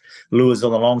fish lures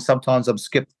on the long. Sometimes I'd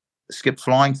skip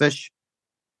flying fish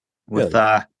with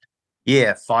Really?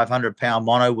 500-pound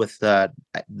mono with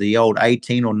the old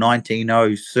 18 or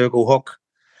 19 circle hook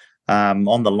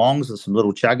on the longs with some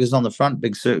little chuggers on the front,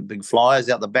 big flyers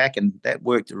out the back, and that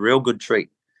worked a real good treat.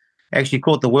 Actually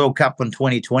caught the World Cup in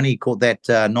 2020, caught that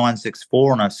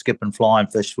 964 on a skip and flying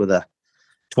fish with a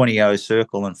 20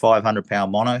 circle and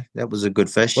 500-pound mono. That was a good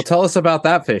fish. Well, tell us about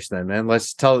that fish then, man.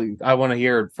 I want to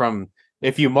hear from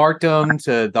if you marked them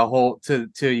to the whole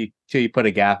till you put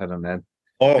a gaff in them, man.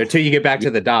 Until you get back to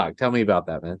the dog. Tell me about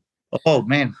that, man. Oh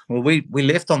man, well we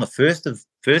left on the first of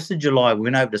July. We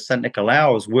went over to St. Nicolau. I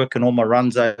was working all my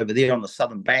runs over there on the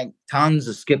southern bank. Tons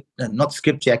of not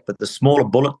skipjack, but the smaller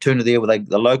bullet tuna there, where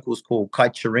the locals call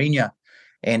caipirinha.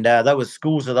 And there was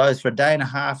schools of those for a day and a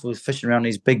half. We was fishing around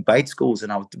these big bait schools,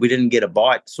 and we didn't get a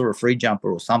bite. Saw a free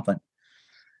jumper or something.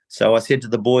 So I said to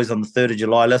the boys on the 3rd of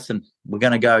July, listen, we're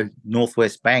going to go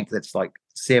northwest bank. That's like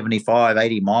 75,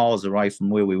 80 miles away from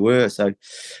where we were. So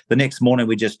the next morning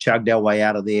we just chugged our way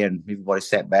out of there, and everybody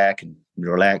sat back and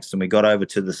relaxed, and we got over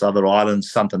to this other island,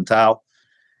 Suntan Tao.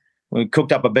 We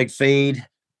cooked up a big feed,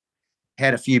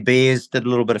 had a few beers, did a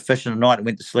little bit of fishing at night and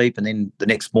went to sleep. And then the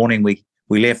next morning we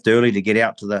left early to get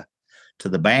out to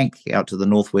the bank, out to the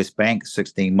northwest bank,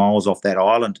 16 miles off that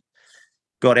island.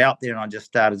 Got out there and I just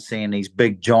started seeing these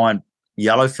big giant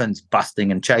yellowfins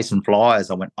busting and chasing flies.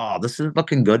 I went, oh, this is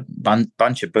looking good.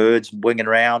 Bunch of birds winging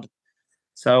around.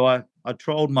 So I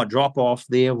trolled my drop off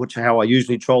there, which is how I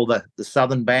usually troll the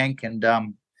southern bank. And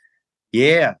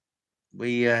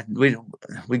we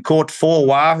caught 4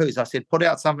 wahoos. I said, put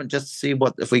out something just to see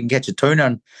if we can catch a tuna.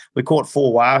 And we caught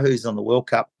 4 wahoos on the World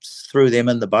Cup, threw them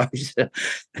in the boat.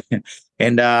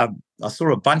 And I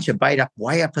saw a bunch of bait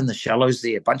way up in the shallows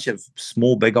there, a bunch of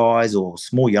small big eyes or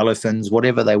small yellowfins,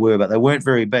 whatever they were, but they weren't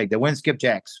very big. They weren't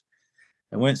skipjacks.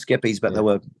 They weren't skippies, but they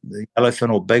were the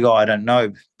yellowfin or big eye, I don't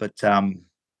know. But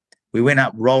we went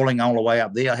up rolling all the way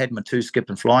up there. I had my 2 skip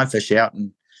and flying fish out,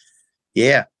 and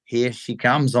here she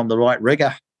comes on the right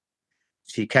rigger.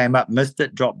 She came up, missed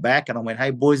it, dropped back, and I went,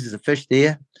 hey, boys, there's a fish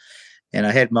there. And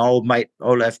I had my old mate,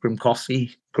 Olaf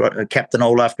Grimkowski, Captain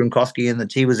Olaf Grimkowski,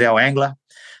 and he was our angler.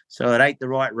 So it ate the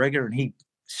right rigger, and he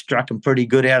struck him pretty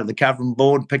good out of the covering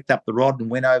board, picked up the rod and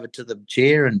went over to the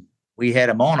chair, and we had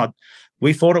him on.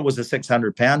 We thought it was a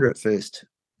 600-pounder at first.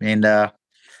 And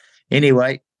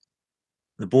anyway,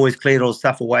 the boys cleared all the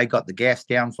stuff away, got the gaffs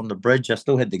down from the bridge. I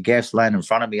still had the gaffs laying in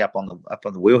front of me up on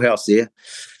the wheelhouse there,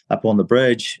 up on the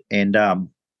bridge. And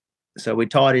so we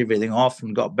tied everything off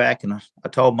and got back, and I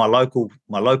told my local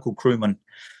crewman,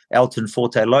 Elton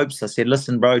Forte Lopes, I said,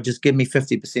 listen, bro, just give me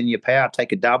 50% of your power,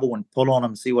 take a double and pull on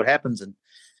him and see what happens. And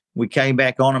we came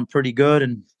back on him pretty good,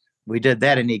 and we did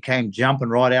that, and he came jumping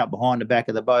right out behind the back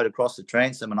of the boat across the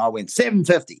transom, and I went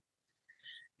 750.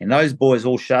 And those boys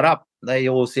all shut up. They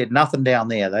all said nothing down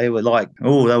there. They were like,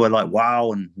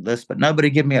 wow, and this, but nobody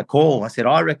gave me a call. I said,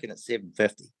 I reckon it's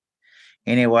 750.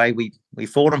 Anyway, we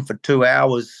fought him for 2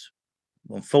 hours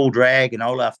on full drag, and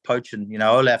Olaf poaching.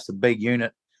 Olaf's a big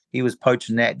unit. He was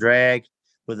poaching that drag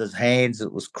with his hands.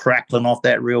 It was crackling off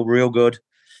that real good.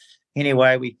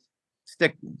 Anyway, we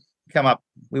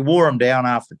wore him down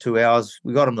after 2 hours.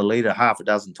 We got him the lead half a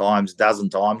dozen times,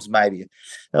 maybe.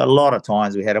 A lot of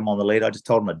times we had him on the lead. I just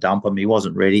told him to dump him. He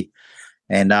wasn't ready.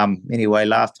 And anyway,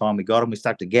 last time we got him, we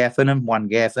stuck one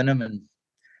gaff in him, and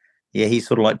he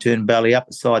sort of like turned belly up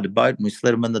beside the boat, and we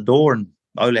slid him in the door. And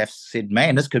Olaf said,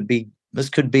 man, this could be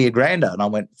a grander. And I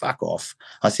went, fuck off.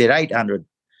 I said 800.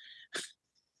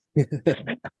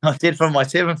 I said from my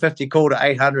 750 call to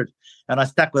 800, and I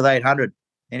stuck with 800.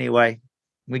 Anyway,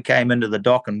 we came into the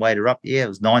dock and weighed her up. Yeah, it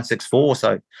was 964.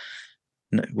 So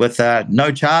with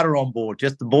no charter on board,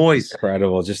 just the boys.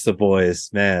 Incredible, just the boys,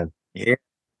 man. Yeah,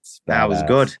 that was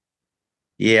good.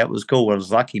 Yeah, it was cool. I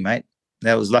was lucky, mate.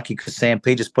 That was lucky because Sam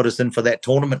Peters put us in for that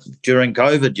tournament during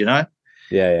COVID.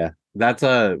 Yeah. That's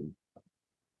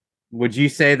would you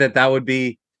say that would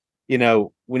be,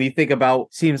 when you think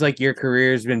about, seems like your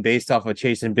career has been based off of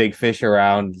chasing big fish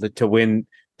around to win,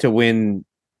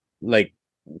 like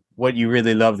what you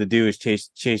really love to do is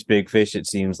chase big fish, it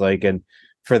seems like. And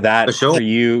for that, for sure.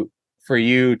 for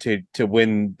you to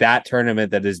win that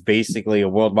tournament that is basically a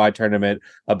worldwide tournament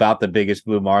about the biggest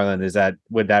blue marlin,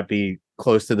 would that be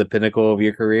close to the pinnacle of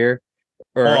your career?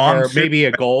 or maybe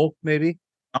a goal, maybe.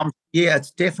 Yeah,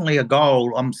 it's definitely a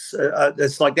goal.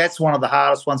 It's like that's one of the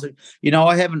hardest ones.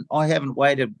 I haven't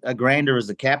weighed a grander as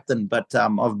a captain, but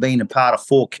I've been a part of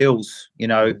 4 kills.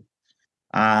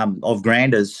 Of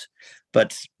granders,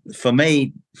 but for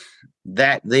me,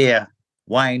 that there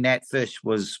weighing that fish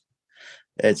was,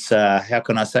 it's how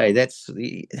can I say,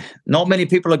 not many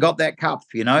people have got that cup.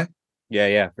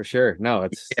 Yeah, for sure. No,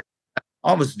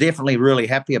 I was definitely really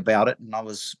happy about it, and I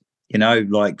was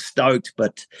like stoked,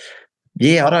 but.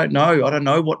 Yeah, I don't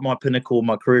know what my pinnacle of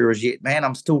my career is yet, man.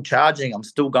 I'm still charging. I'm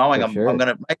still going. I'm going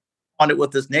to find it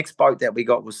with this next boat that we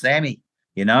got with Sammy.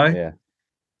 Yeah.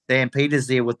 Sam Peters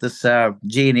there with this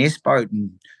GNS boat, and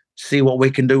see what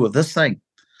we can do with this thing.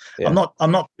 Yeah.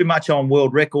 I'm not too much on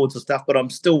world records and stuff, but I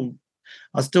still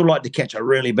like to catch a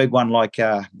really big one like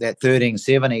that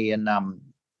 1370 in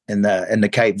the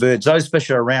Cape Verdes. Those fish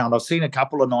are around. I've seen a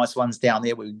couple of nice ones down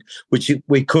there which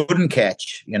we couldn't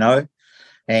catch,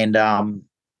 And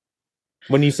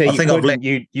when you say you couldn't,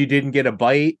 you didn't get a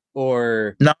bite,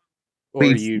 or no, or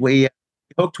we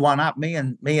hooked one up. Me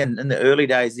and in the early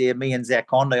days there, me and Zach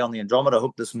Conde on the Andromeda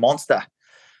hooked this monster.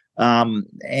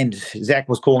 And Zach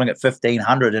was calling it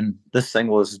 1500, and this thing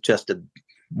was just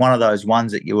one of those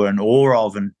ones that you were in awe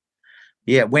of. And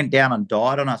yeah, it went down and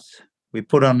died on us. We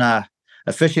put on a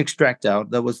fish extractor.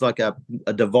 There was like a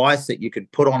device that you could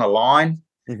put on a line.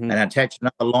 Mm-hmm. And attach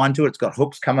another line to it. It's got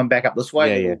hooks coming back up this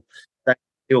way.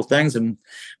 Steel things, and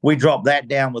we dropped that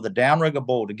down with a downrigger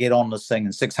ball to get on this thing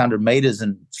in 600 meters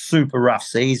in super rough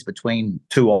seas between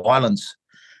 2 islands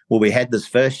where we had this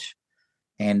fish.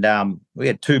 And we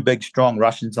had 2 big, strong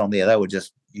Russians on there. They were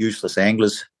just useless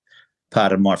anglers,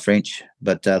 pardon my French,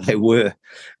 but they were.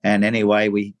 And anyway,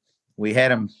 we had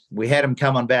them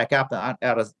coming back up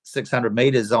out of 600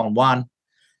 meters on one.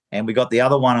 And we got the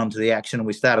other one onto the action, and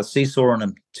we started seesawing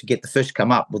them to get the fish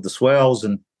come up with the swells.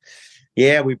 And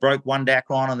yeah, we broke one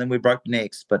Dacron, and then we broke the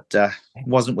next, but it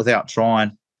wasn't without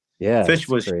trying. Yeah, fish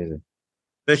was crazy.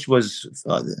 Fish was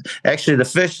actually, the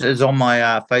fish is on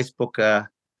my Facebook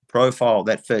profile.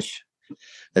 That fish,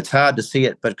 it's hard to see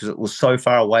it, but because it was so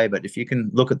far away. But if you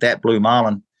can look at that blue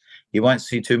marlin, you won't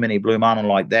see too many blue marlin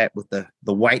like that with the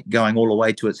weight going all the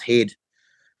way to its head.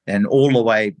 And all the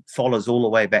way follows all the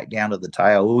way back down to the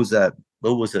tail. It was a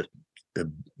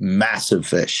massive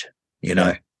fish,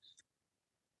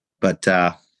 But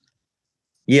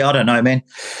yeah, I don't know, man.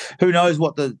 Who knows?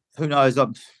 Who knows?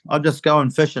 I'm just going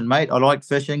fishing, mate. I like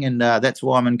fishing, and that's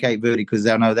why I'm in Cape Verde, because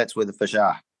I know that's where the fish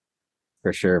are.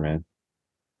 For sure, man.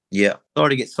 Yeah,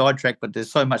 sorry to get sidetracked, but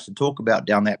there's so much to talk about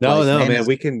down that place. No, man.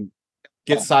 We can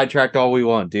get sidetracked all we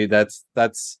want, dude. That's.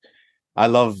 I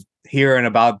love hearing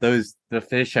about the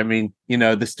fish. I mean,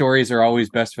 the stories are always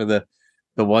best for the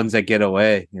ones that get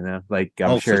away, like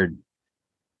I'm sure,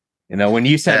 when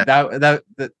you said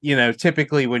that,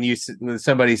 typically when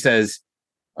somebody says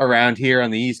around here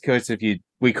on the East Coast,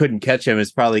 we couldn't catch them,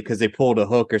 it's probably because they pulled a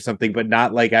hook or something, but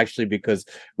not like actually because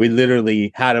we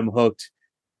literally had him hooked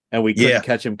and we couldn't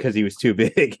catch him because he was too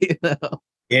big.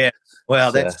 Yeah.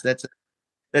 Well, that's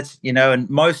and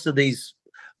most of these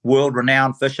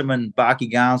world-renowned fishermen, Barky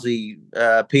Garnsey,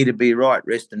 Peter B. Wright,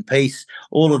 rest in peace.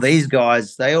 All of these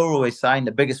guys, they are always saying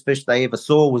the biggest fish they ever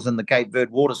saw was in the Cape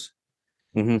Verde waters.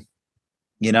 Mm-hmm.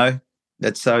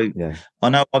 That's so. Yeah. I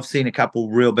know I've seen a couple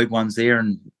real big ones there,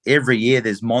 and every year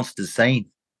there's monsters seen.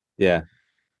 Yeah.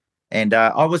 And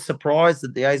I was surprised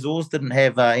that the Azores didn't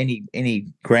have any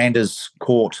granders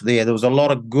caught there. There was a lot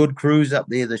of good crews up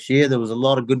there this year. There was a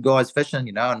lot of good guys fishing,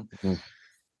 and. Mm-hmm.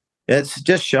 It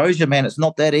just shows you, man, it's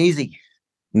not that easy.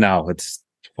 No, it's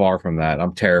far from that.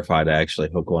 I'm terrified to actually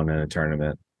hook one in a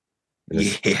tournament.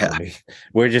 That's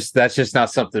just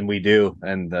not something we do.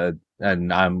 And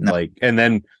I'm like, and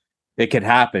then it could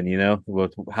happen,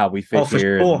 with how we fish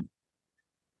here. Sure.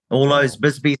 All those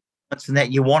Bisbee and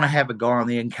that, you want to have a guy on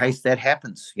there in case that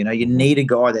happens. You need a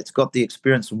guy that's got the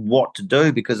experience of what to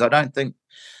do, because I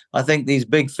think these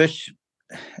big fish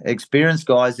experienced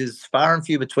guys is far and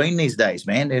few between these days,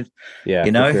 man.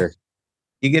 Sure.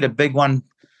 You get a big one,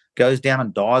 goes down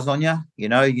and dies on you. You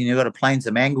got to plane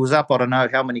some angles up. I don't know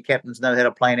how many captains know how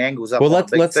to plane angles up. Well,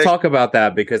 let's talk about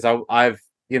that, because I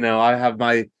have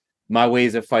my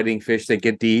ways of fighting fish that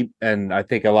get deep, and I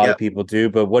think a lot of people do.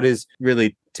 But what is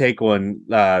really take one,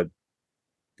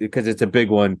 because it's a big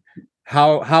one.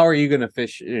 How are you going to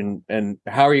fish and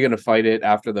how are you going to fight it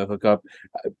after the hookup?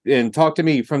 And talk to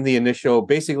me from the initial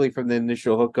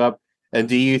hookup. And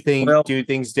do you do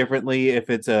things differently if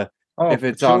it's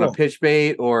on a pitch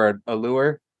bait or a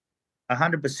lure?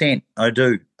 100%, I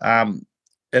do.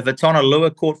 If it's on a lure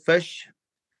caught fish,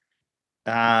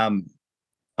 I'm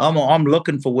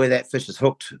looking for where that fish is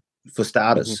hooked for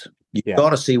starters. You've Yeah. got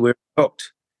to see where it's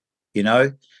hooked. You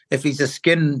know, if he's a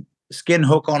skin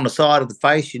hook on the side of the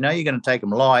face, you know, you're going to take him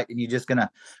light, and you're just going to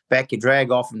back your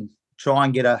drag off and try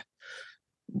and get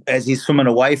as he's swimming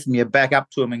away from you, back up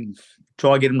to him and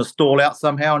try and get him to stall out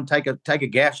somehow and take a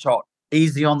gaff shot.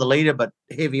 Easy on the leader, but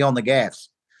heavy on the gaffs.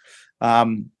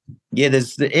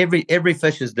 There's every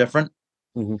fish is different.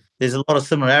 Mm-hmm. There's a lot of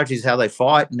similarities how they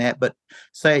fight and that, but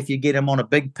say if you get him on a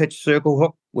big pitch circle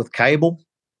hook with cable,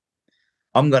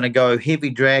 I'm going to go heavy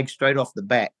drag straight off the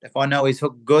bat. If I know he's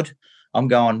hooked good, I'm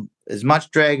going as much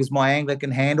drag as my angler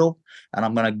can handle, and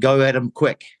I'm going to go at him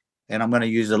quick, and I'm going to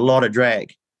use a lot of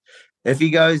drag. If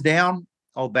he goes down,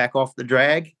 I'll back off the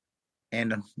drag,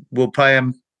 and we'll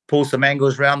pull some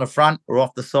angles around the front or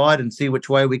off the side and see which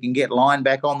way we can get line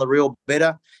back on the reel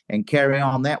better and carry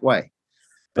on that way.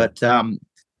 But,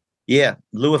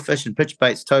 lure fish and pitch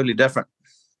bait's totally different.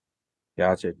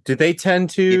 Gotcha. Do they tend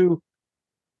to...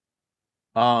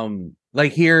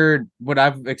 like here, what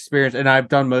I've experienced, and I've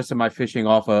done most of my fishing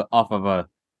off of a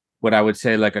what I would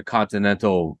say like a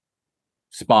continental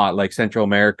spot, like Central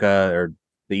America or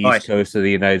the East Coast of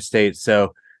the United States.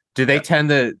 So do they tend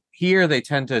to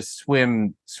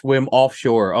swim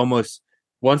offshore almost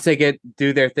once they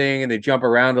do their thing and they jump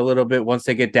around a little bit. Once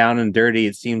they get down and dirty,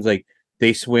 it seems like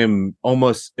they swim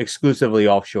almost exclusively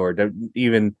offshore, not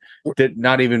even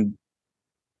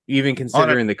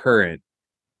considering the current.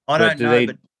 I don't know,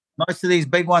 but most of these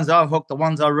big ones I've hooked, the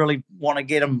ones I really want to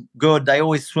get them good, they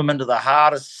always swim into the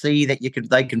hardest sea that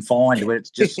they can find, where it's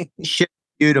just shit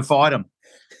for you to fight them.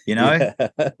 You know,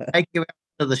 take you out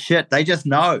to the shit. They just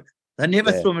know. They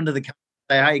never swim into the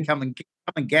say, "Hey, come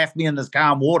and gaff me in this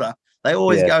calm water." They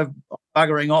always go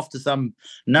buggering off to some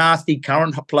nasty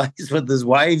current place where there's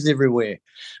waves everywhere.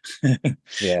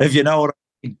 If you know what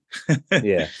I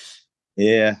mean.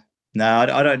 Yeah. No,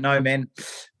 I don't know, man.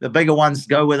 The bigger ones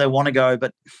go where they want to go,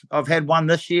 but I've had one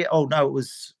this year. Oh no,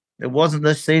 it wasn't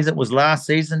this season. It was last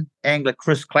season. Angler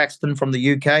Chris Claxton from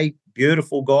the UK,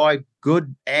 beautiful guy,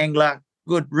 good angler,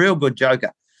 real good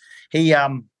joker.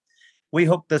 We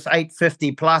hooked this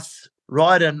 850 plus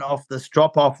right in off this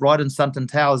drop off right in Sunton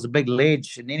Towers, a big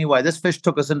ledge. And anyway, this fish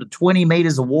took us into 20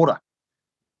 meters of water,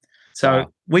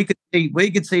 so we could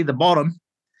see the bottom,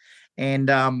 and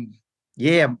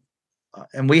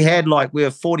and we have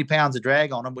 40 pounds of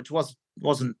drag on him, which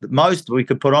wasn't the most we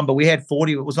could put on, but we had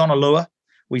 40. It was on a lure.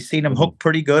 We seen him hook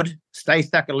pretty good, stay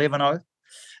stuck 11-0.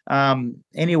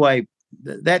 Anyway,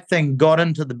 that thing got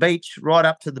into the beach, right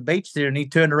up to the beach there, and he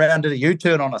turned around, did a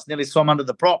U-turn on us, nearly swam under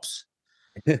the props.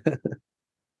 And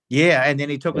then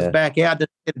he took us back out, did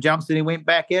jumps, and he went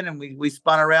back in, and we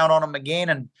spun around on him again,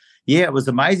 and it was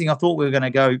amazing. I thought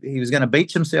he was going to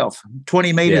beach himself.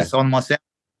 20 meters on myself.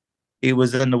 He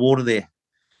was in the water there.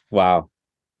 Wow.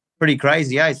 Pretty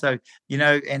crazy, eh? So,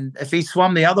 and if he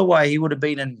swum the other way, he would have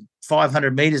been in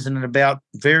 500 meters and about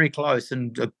very close,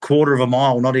 in a quarter of a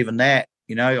mile, not even that.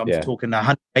 I'm talking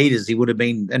 100 meters. He would have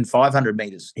been in 500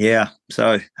 meters. Yeah.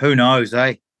 So who knows,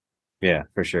 eh? Yeah,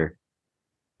 for sure.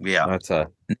 Yeah.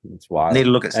 That's wild. Need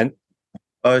to look at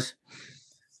those.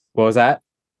 What was that?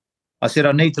 I said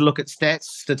I need to look at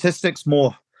statistics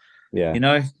more. Yeah.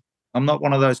 I'm not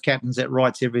one of those captains that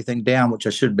writes everything down, which I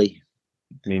should be.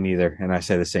 Me neither. And I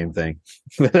say the same thing.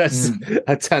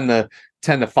 I tend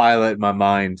to file it in my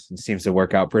mind. It seems to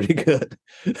work out pretty good.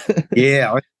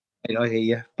 Yeah, I hear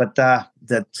you. But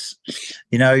that's,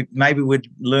 maybe we'd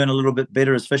learn a little bit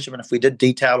better as fishermen if we did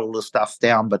detail all the stuff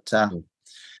down. But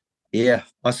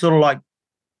I sort of like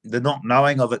the not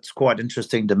knowing of it's quite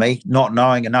interesting to me. Not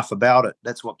knowing enough about it.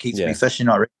 That's what keeps me fishing.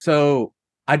 So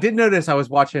I did notice I was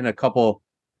watching a couple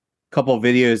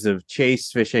videos of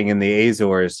chase fishing in the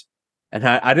Azores, and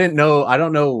I don't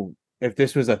know if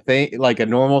this was a thing, like a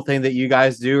normal thing that you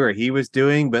guys do or he was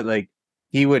doing, but like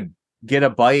he would get a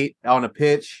bite on a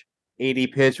pitch, 80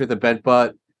 pitch with a bent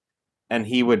butt, and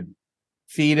he would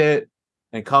feed it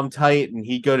and come tight, and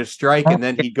he'd go to strike, and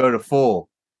then he'd go to full.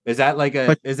 Is that like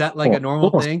a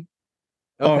normal thing?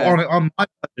 Okay. On my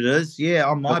boat it is. Yeah,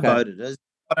 on my boat it is.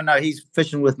 I don't know. He's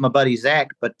fishing with my buddy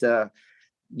Zach, but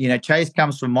Chase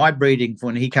comes from my breeding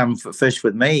when he comes fish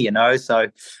with me, so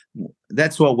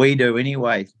that's what we do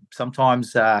anyway.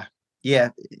 Sometimes,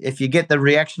 if you get the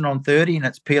reaction on 30 and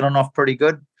it's peeling off pretty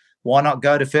good, why not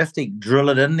go to 50? Drill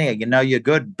it in there. You're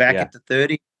good. Back at the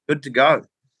 30, good to go.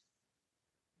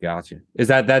 Gotcha.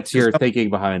 That's your thinking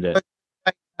behind it?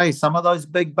 Hey, some of those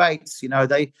big baits,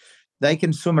 they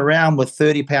can swim around with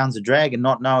 30 pounds of drag and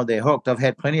not know they're hooked. I've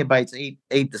had plenty of baits eat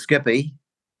the skippy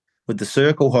with the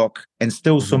circle hook and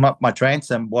still swim up my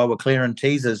transom while we're clearing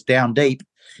teasers down deep.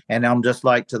 And I'm just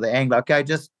like to the angler, okay,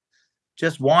 just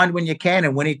just wind when you can,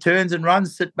 and when he turns and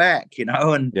runs, sit back,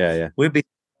 and Yeah. we'd be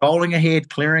bowling ahead,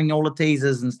 clearing all the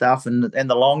teasers and stuff, and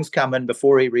the longs come in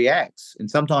before he reacts. And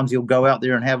sometimes he'll go out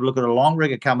there and have a look at a long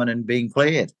rigger coming and being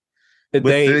cleared.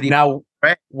 Now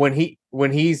when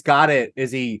he's got it,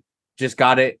 is he just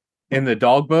got it in the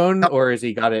dog bone, or is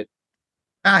he got it?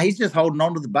 He's just holding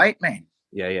on to the bait, man.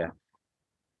 Yeah.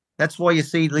 That's why you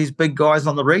see these big guys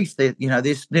on the reef. They're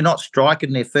not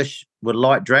striking their fish with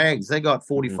light drags. They got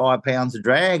 45 pounds of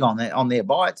drag on their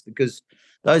bites, because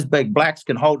those big blacks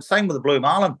can hold. Same with the blue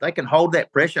marlin, they can hold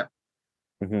that pressure.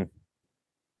 And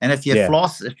if your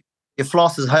floss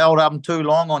is held up too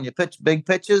long on your big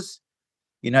pitches,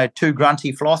 too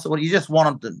grunty floss, well, you just want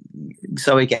him to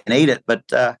so he can eat it. But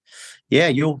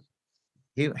he'll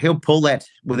pull that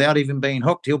without even being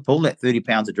hooked. He'll pull that 30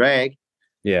 pounds of drag.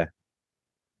 Yeah.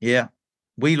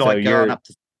 We like going up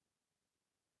to.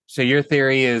 So your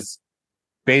theory is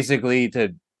basically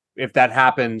if that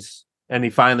happens and he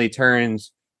finally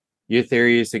turns, your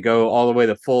theory is to go all the way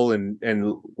to full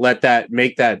and let that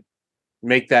make that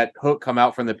hook come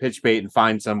out from the pitch bait and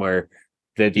find somewhere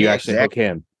that you actually hook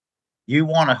him. You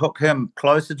want to hook him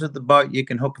closer to the boat you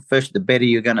can hook a fish, the better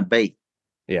you're going to be.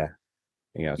 Yeah.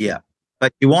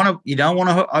 But you don't want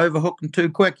to overhook him too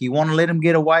quick. You want to let him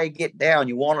get away, get down.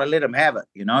 You want to let him have it,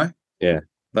 Yeah.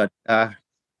 But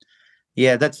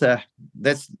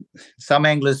that's some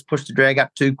anglers push the drag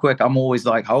up too quick. I'm always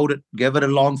like, hold it, give it a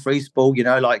long free spool,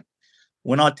 like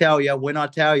when I tell you,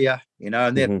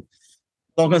 and then as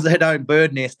long as they don't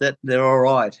bird nest it, they're all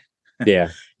right. Yeah.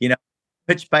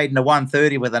 Pitch baiting a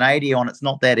 130 with an 80 on, it's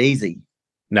not that easy.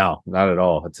 No, not at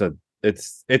all.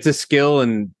 It's a skill,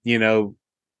 and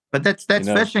but that's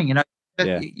fishing,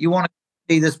 you want to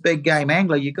be this big game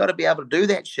angler, you got to be able to do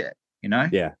that shit,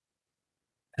 Yeah.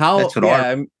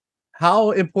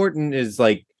 How important is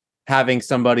like having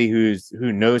somebody who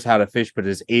knows how to fish but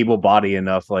is able bodied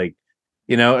enough? Like,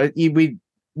 I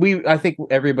think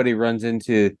everybody runs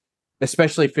into,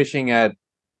 especially fishing at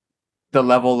the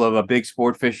level of a big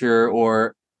sport fisher,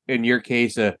 or in your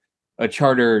case, a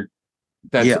charter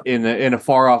that's in a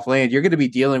far off land. You're going to be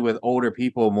dealing with older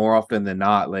people more often than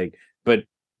not. Like, but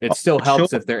it still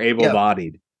helps if they're able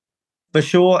bodied. For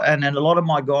sure. And then a lot of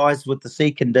my guys with the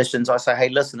sea conditions, I say, hey,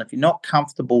 listen, if you're not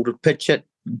comfortable to pitch it,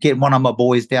 get one of my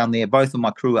boys down there. Both of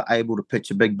my crew are able to pitch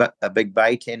a big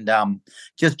bait, and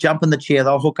just jump in the chair.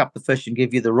 They'll hook up the fish and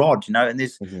give you the rod, and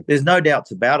there's no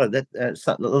doubts about it. That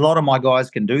a lot of my guys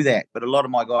can do that, but a lot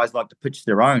of my guys like to pitch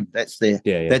their own. That's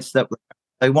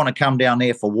they want to come down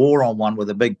there for war on one with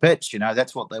a big pitch.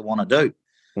 That's what they want to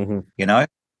do.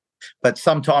 But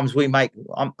sometimes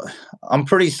I'm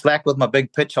pretty slack with my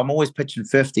big pitch. I'm always pitching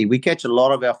 50. We catch a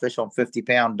lot of our fish on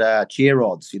 50-pound cheer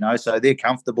rods, so they're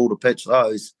comfortable to pitch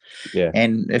those. Yeah.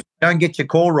 And if you don't get your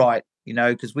call right,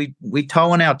 because we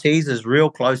tow in our teasers real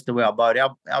close to our boat.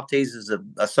 Our teasers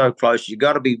are so close, you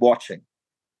got to be watching,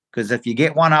 because if you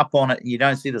get one up on it and you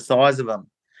don't see the size of them,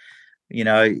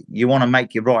 you want to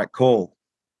make your right call.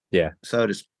 Yeah. So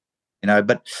to speak,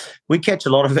 but we catch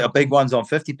a lot of our big ones on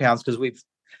 50 pounds because we've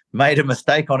made a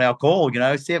mistake on our call. We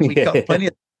got plenty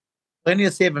of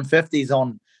 750s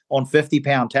on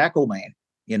 50-pound tackle, man.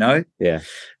 Yeah.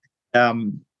 I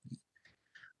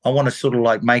want to sort of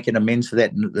like make an amends for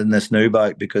that in this new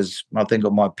boat, because I think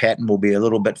my pattern will be a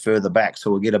little bit further back,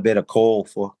 so we'll get a better call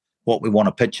for what we want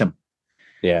to pitch them.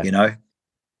 Yeah.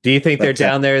 Do you think they're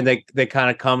down there and they kind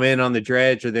of come in on the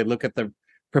dredge, or they look at the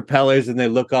propellers and they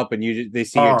look up and they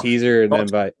see your teaser and then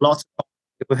bite?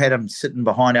 We've had them sitting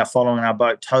behind following our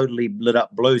boat, totally lit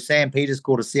up blue. Sam Peters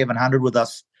caught a 700 with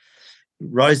us,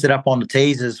 rose it up on the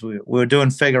teasers. We were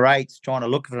doing figure eights, trying to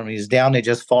look for him. He was down there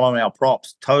just following our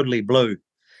props, totally blue.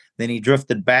 Then he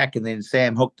drifted back, and then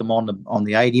Sam hooked him on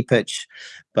the 80 pitch.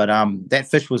 But that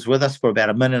fish was with us for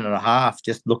about a minute and a half,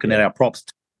 just looking at our props,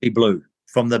 totally blue.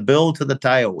 From the bill to the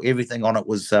tail, everything on it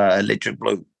was electric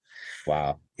blue.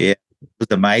 Wow. Yeah, it was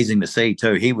amazing to see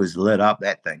too. He was lit up,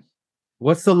 that thing.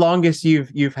 What's the longest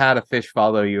you've had a fish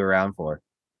follow you around for,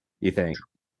 you think?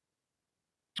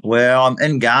 Well,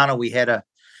 in Ghana, we had a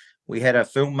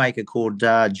filmmaker called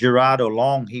Gerardo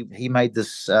Long. He made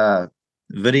this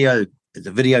video,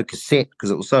 the video cassette, because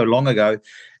it was so long ago.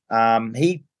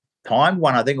 He timed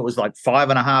one. I think it was like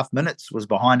 5.5 minutes. Was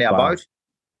behind our boat.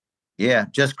 Yeah,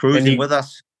 just cruising with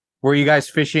us. Were you guys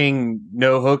fishing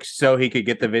no hooks so he could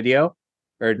get the video?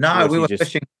 Or no, we were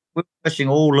fishing. We were fishing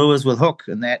all lures with hook,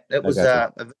 and that it was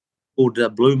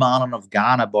called Blue Marlin of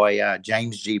Ghana by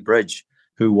James G. Bridge,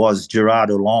 who was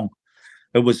Gerardo Long.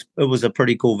 It was a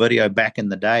pretty cool video back in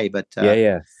the day. But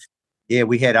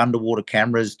we had underwater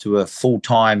cameras to a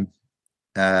full-time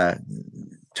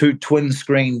two twin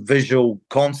screen visual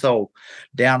console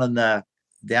down in the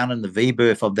V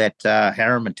berth of that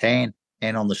Harriman Tan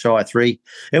and on the Shire 3.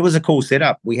 It was a cool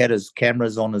setup. We had his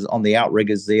cameras on the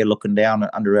outriggers there, looking down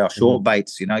under our short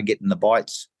baits, getting the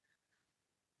bites.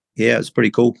 Yeah, it's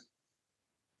pretty cool.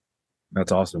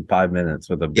 That's awesome. 5 minutes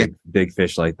with a big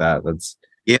fish like that. That's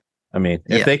I mean,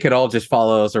 if they could all just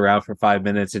follow us around for 5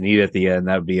 minutes and eat at the end,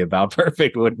 that would be about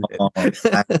perfect, wouldn't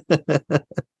it?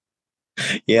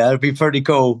 Yeah, it'd be pretty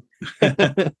cool.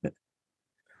 I'd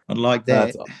like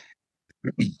that.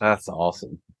 That's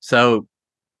awesome. So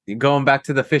going back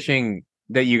to the fishing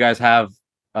that you guys have,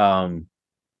 the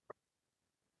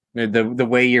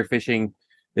way you're fishing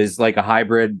is like a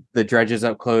hybrid, the dredges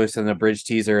up close and the bridge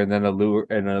teaser and then a lure.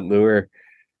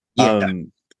 Yeah.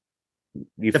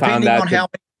 You found that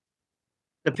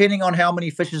depending on how many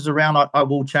fish is around, I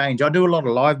will change. I do a lot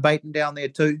of live baiting down there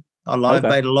too. I live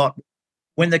bait a lot.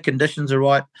 When the conditions are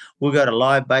right, we'll go to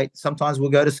live bait. Sometimes we'll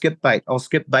go to skip bait. I'll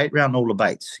skip bait around all the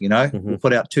baits, We'll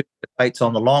put out 2 baits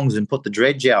on the longs and put the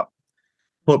dredge out.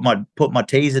 Put my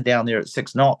teaser down there at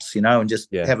 6 knots, and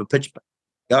just have a pitch bait.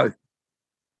 Go.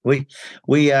 We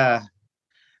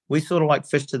sort of like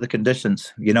fish to the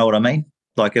conditions. You know what I mean?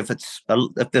 Like if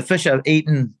the fish are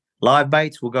eating live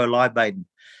baits, we'll go live baiting.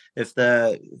 If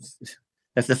the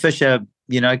fish are,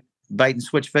 bait and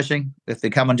switch fishing, if they're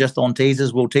coming just on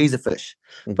teasers, we'll teaser fish.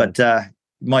 But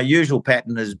my usual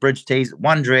pattern is bridge teaser,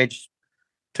 1 dredge,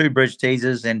 2 bridge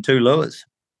teasers, and 2 lures.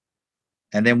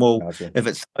 And then if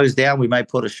it slows down, we may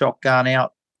put a shotgun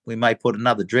out. We may put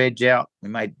another dredge out. We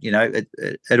may,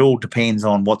 it all depends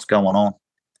on what's going on.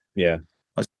 Yeah.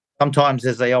 Sometimes,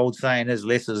 as the old saying is,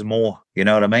 less is more. You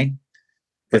know what I mean?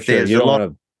 If there's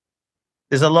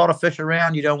a lot of fish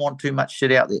around, you don't want too much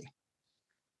shit out there.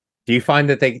 Do you find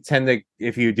that they tend to,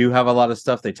 if you do have a lot of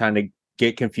stuff, they tend to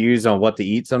get confused on what to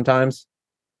eat sometimes?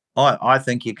 I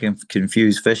think you can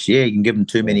confuse fish. Yeah, you can give them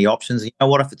too many options. You know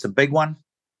what? If it's a big one,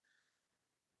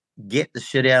 get the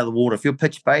shit out of the water. If you're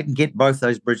pitch baiting, get both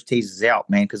those bridge teasers out,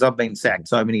 man, because I've been sacked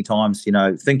so many times,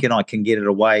 thinking I can get it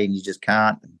away and you just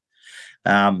can't.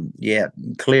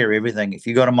 Clear everything. If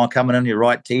you got them on coming in, your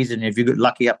right teaser, and if you got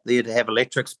lucky up there to have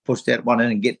electrics, push that one in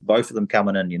and get both of them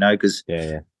coming in, because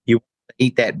you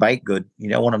eat that bait good. You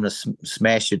don't want them to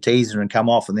smash your teaser and come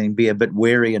off and then be a bit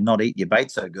wary and not eat your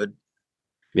bait so good.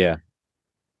 Yeah.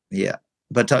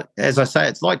 But as I say,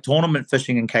 it's like tournament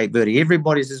fishing in Cape Verde.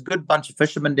 There's a good bunch of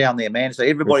fishermen down there, man. So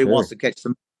everybody wants to catch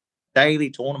some daily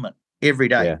tournament every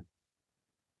day. Yeah.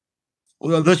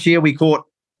 Well, this year we caught,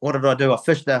 what did I do? I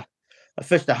fished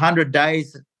 100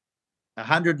 days,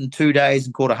 102 days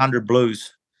and caught 100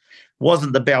 blues.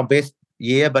 Wasn't our best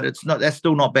year, but that's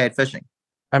still not bad fishing.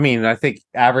 I mean, I think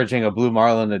averaging a blue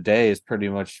marlin a day is pretty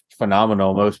much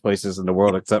phenomenal most places in the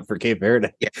world except for Cape Verde.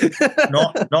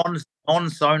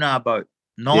 Non-sonar boat.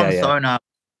 Non-sonar.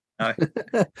 No.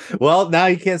 Well, now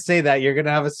you can't say that. You're going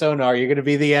to have a sonar. You're going to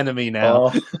be the enemy now.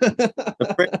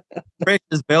 The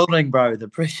pressure's building, bro. The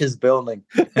pressure's building.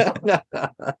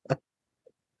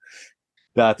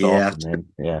 That's awesome, man.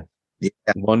 Yeah.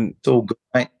 It's all good,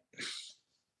 mate.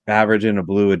 Averaging a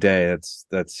blue a day.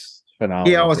 That's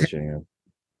phenomenal. Yeah, I was fishing.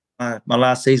 My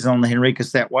last season on the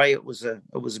Henricus that way. It was a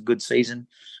good season.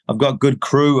 I've got good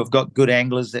crew. I've got good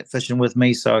anglers that fishing with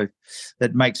me, so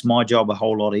that makes my job a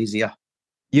whole lot easier.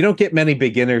 You don't get many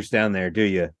beginners down there, do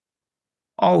you?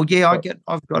 Oh yeah,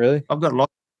 I've got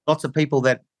lots of people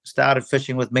that started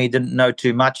fishing with me, didn't know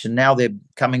too much, and now they're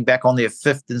coming back on their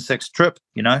 5th and 6th trip.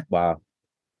 Wow.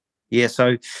 Yeah,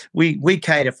 so we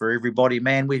cater for everybody,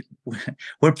 man.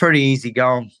 We're pretty easy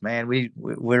going, man.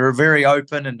 We're very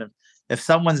open, and if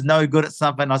someone's no good at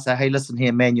something, I say, hey, listen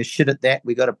here, man, you're shit at that.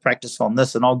 We got to practice on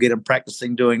this, and I'll get them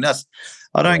practicing doing this.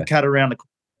 I don't cut around the corner,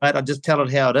 mate. I just tell it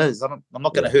how it is. I'm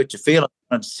not going to hurt your feelings.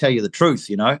 I'm just tell you the truth,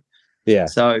 Yeah.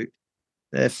 So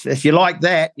if you like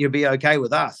that, you'll be okay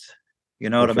with us. You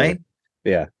know what I mean?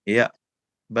 Yeah. Yeah.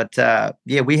 But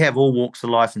we have all walks of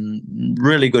life and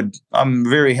really good. I'm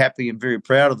very happy and very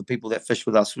proud of the people that fish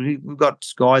with us. We've got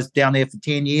guys down there for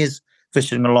 10 years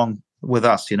fishing along with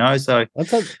us, so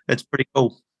it's pretty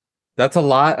cool. That's a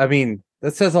lot. I mean,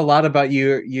 that says a lot about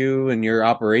you and your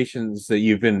operations that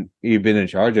you've been in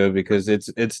charge of, because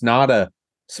it's not a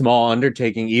small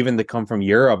undertaking even to come from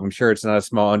Europe. I'm sure it's not a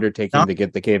small undertaking to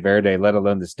get the Cape Verde, let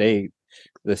alone the States.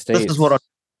 This is what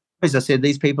I said,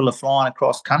 these people are flying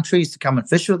across countries to come and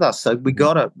fish with us. So we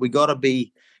gotta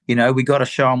be, we gotta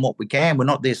show them what we can. We're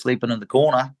not there sleeping in the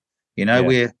corner.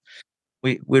 We're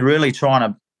really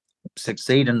trying to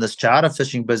succeed in this charter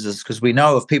fishing business, because we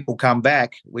know if people come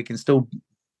back, we can still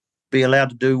be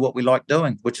allowed to do what we like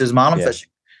doing, which is marlin fishing.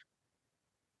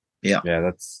 Yeah,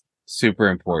 that's super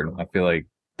important. I feel like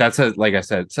that's like I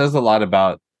said, it says a lot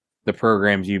about the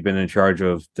programs you've been in charge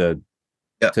of to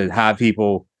have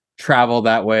people travel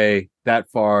that way, that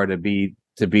far to be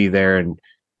there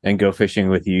and go fishing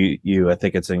with you. I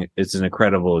think it's an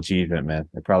incredible achievement, man.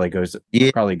 It probably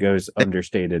goes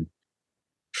understated.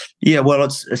 Yeah, well,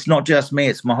 it's not just me;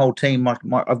 it's my whole team.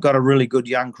 I've got a really good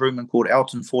young crewman called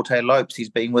Elton Forte Lopes. He's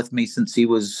been with me since he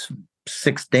was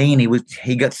 16.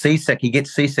 He got seasick. He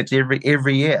gets seasick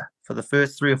every year. For the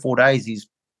first 3 or 4 days, he's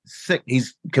sick.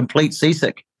 He's complete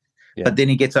seasick, but then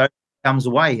he gets over, comes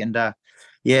away, and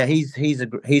he's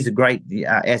a great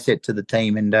asset to the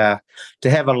team. And to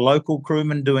have a local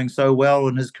crewman doing so well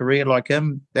in his career like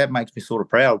him, that makes me sort of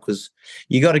proud, because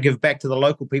you got to give back to the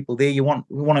local people there. We want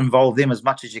to involve them as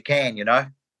much as you can, you know.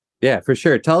 Yeah, for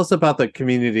sure. Tell us about the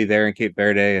community there in Cape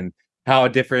Verde and how a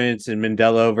difference in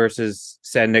Mindelo versus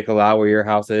San Nicolau, where your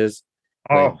house is.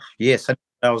 Oh, yes.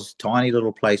 That was a tiny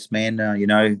little place, man. You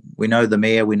know, we know the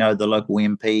mayor, we know the local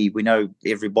MP, we know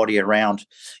everybody around.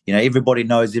 You know, everybody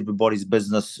knows everybody's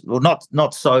business. Well,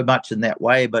 not so much in that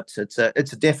way, but it's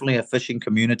definitely a fishing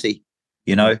community.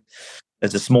 You know,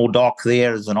 there's a small dock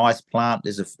there. There's an ice plant.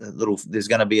 There's there's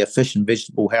going to be a fish and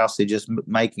vegetable house they're just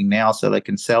making now, so they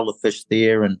can sell the fish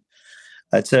there. And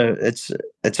it's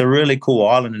a really cool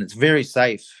island, and it's very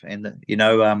safe. And you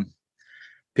know,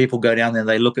 people go down there and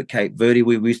they look at Cape Verde.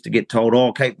 We used to get told,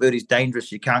 oh, Cape Verde's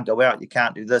dangerous. You can't go out. You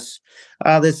can't do this.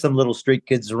 There's some little street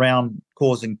kids around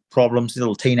causing problems,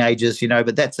 little teenagers, you know,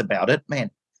 but that's about it,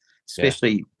 man.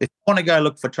 Especially if you want to go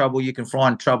look for trouble, you can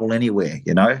find trouble anywhere,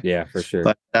 you know. Yeah, for sure.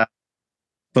 But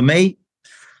for me,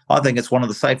 I think it's one of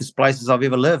the safest places I've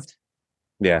ever lived.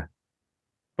 Yeah.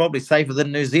 Probably safer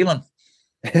than New Zealand.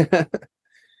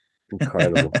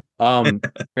 Incredible. And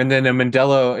then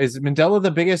Mindelo, is Mindelo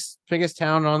the biggest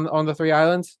town on the 3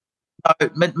 islands?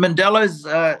 Mandelo's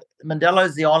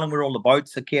the island where all the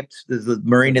boats are kept. There's the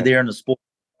marina there and the sport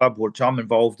club, which I'm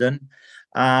involved in.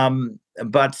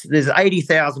 But there's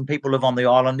 80,000 people live on the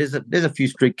island. There's a few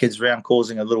street kids around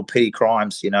causing a little petty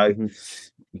crimes, you know,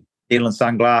 stealing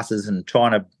sunglasses and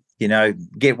trying to, you know,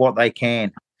 get what they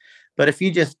can. But if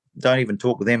you just don't even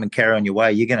talk with them and carry on your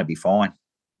way, you're going to be fine.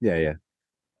 Yeah.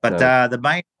 But the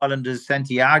main island is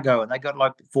Santiago, and they got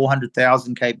like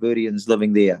 400,000 Cape Verdeans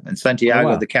living there. And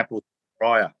Santiago, the capital,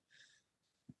 Praia.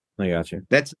 I got you.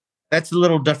 That's a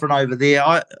little different over there.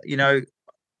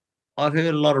 I've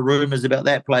heard a lot of rumors about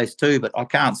that place too, but I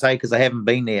can't say because I haven't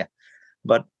been there.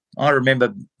 But I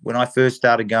remember when I first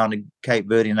started going to Cape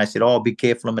Verde, and they said, "Oh, be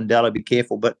careful in Mindelo, be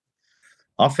careful." But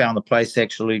I found the place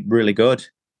actually really good.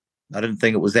 I didn't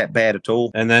think it was that bad at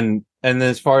all. And then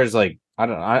as far as like,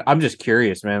 I'm just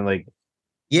curious, man. Like,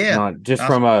 not just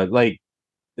from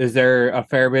is there a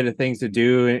fair bit of things to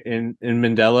do in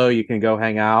Mindelo? You can go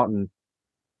hang out and.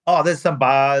 Oh, there's some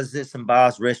bars,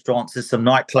 restaurants, there's some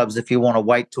nightclubs if you want to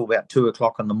wait till about 2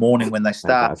 o'clock in the morning when they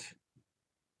start.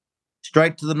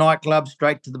 Straight to the nightclub,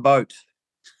 straight to the boat.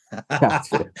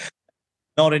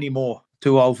 Not anymore.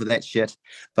 Too old for that shit.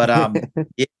 But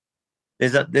yeah,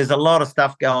 there's a lot of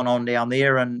stuff going on down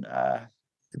there, and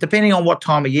depending on what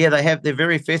time of year they're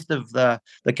very festive. The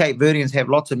Cape Verdeans have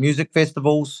lots of music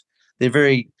festivals. They're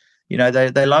very, you know,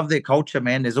 they love their culture,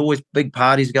 man. There's always big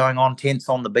parties going on, tents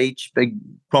on the beach, big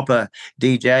proper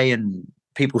DJ and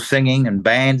people singing and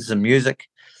bands and music.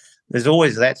 There's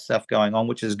always that stuff going on,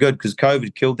 which is good because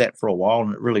COVID killed that for a while,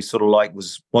 and it really sort of like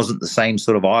wasn't the same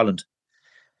sort of island.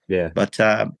 Yeah. But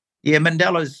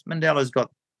Mandelo's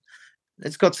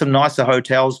got some nicer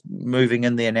hotels moving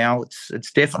in there now.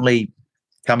 It's definitely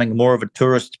becoming more of a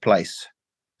tourist place.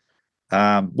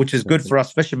 Which is good for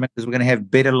us fishermen because we're going to have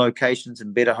better locations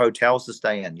and better hotels to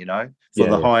stay in, you know, for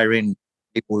the higher end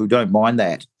people who don't mind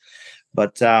that.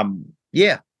 But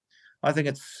I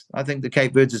think the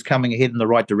Cape Verdes is coming ahead in the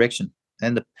right direction,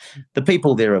 and the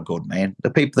people there are good, man.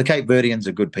 The Cape Verdeans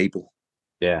are good people.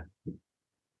 Yeah.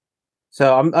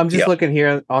 So I'm just looking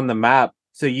here on the map.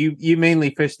 So you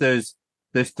mainly fish those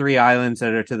 3 islands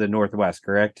that are to the northwest,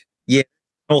 correct? Yeah,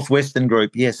 northwestern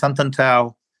group. Yeah,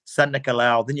 Santantau, San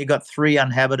Nicolau. Then you got 3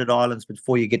 uninhabited islands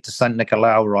before you get to San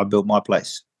Nicolau, where I built my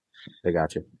place. I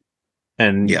got you.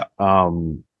 And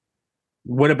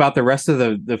what about the rest of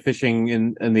the fishing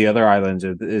in the other islands?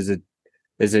 Is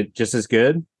it just as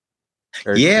good?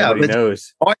 Or nobody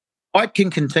knows. I can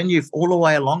continue all the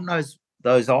way along those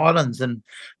islands, and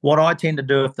what I tend to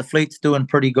do if the fleet's doing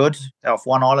pretty good, off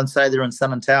one island, say they're in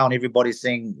Santantau and everybody's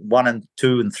seeing 1 and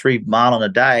 2 and 3 marlin a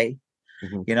day.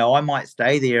 You know, I might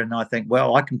stay there and I think,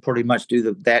 well, I can pretty much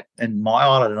do that in my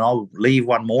island, and I'll leave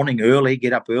one morning early,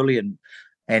 get up early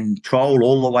and troll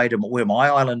all the way to where my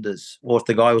island is. Or if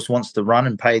the guy wants to run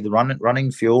and pay the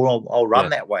running fuel, I'll run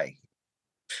that way.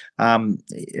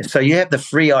 So you have the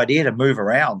free idea to move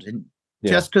around, and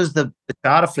just because the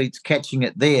charter fleet's catching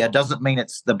it there doesn't mean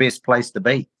it's the best place to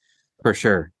be. For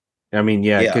sure. I mean,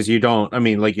 because you don't. I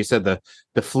mean, like you said, the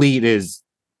fleet is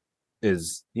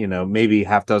maybe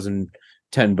half dozen,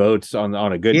 10 boats on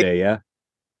a good day. Yeah.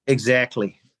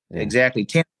 Exactly.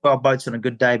 10, 12 boats on a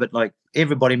good day, but like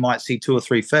everybody might see 2 or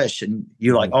 3 fish, and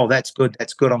you're like, oh, that's good.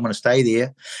 I'm going to stay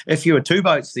there. If you were 2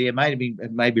 boats there, it may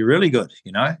be really good,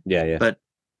 Yeah. But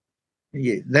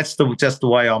that's just the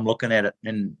way I'm looking at it.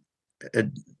 And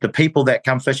the people that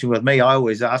come fishing with me, I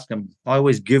always ask them. I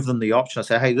always give them the option. I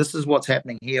say, hey, this is what's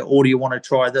happening here, or do you want to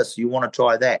try this? You want to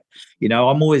try that?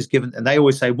 I'm always giving, and they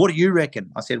always say, what do you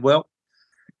reckon? I said, well,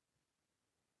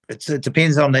 it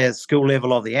depends on the skill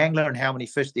level of the angler and how many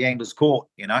fish the angler's caught,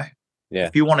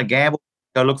 If you want to gamble,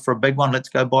 go look for a big one. Let's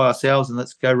go by ourselves and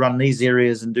let's go run these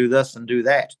areas and do this and do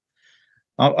that.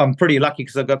 I'm pretty lucky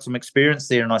because I've got some experience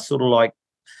there, and I sort of like,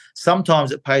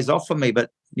 sometimes it pays off for me,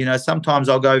 but, sometimes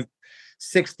I'll go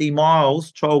 60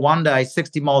 miles, try one day,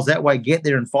 60 miles that way, get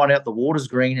there and find out the water's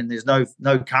green and there's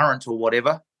no current or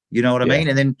whatever, you know what I mean?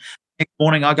 And then next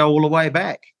morning I go all the way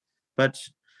back. But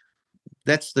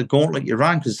that's the gauntlet you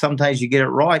run, because sometimes you get it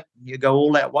right, you go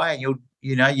all that way, and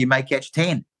you may catch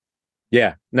 10.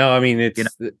 Yeah. No, I mean, it's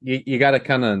you got to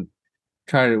kind of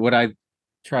try to, what I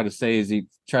try to say is you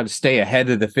try to stay ahead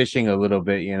of the fishing a little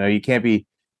bit. You can't be,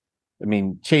 I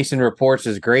mean, chasing reports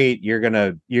is great. You're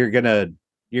gonna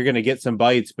get some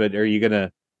bites, but are you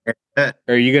gonna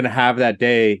have that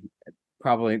day?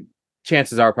 Probably,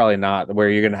 chances are probably not, where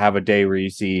you're gonna have a day where you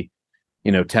see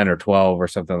 10 or 12 or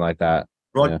something like that.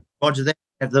 Roger that.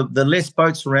 If the less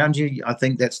boats around you, I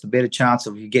think that's the better chance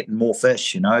of you getting more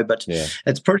fish, But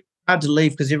it's pretty hard to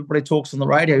leave because everybody talks on the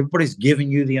radio. Everybody's giving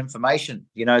you the information,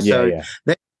 So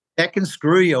that can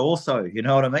screw you also, you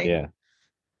know what I mean?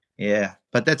 Yeah.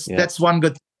 But that's one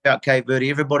good thing about Cape Verde.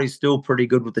 Everybody's still pretty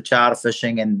good with the charter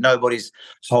fishing, and nobody's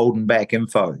holding back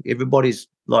info. Everybody's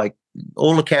like,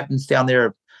 all the captains down there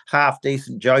are half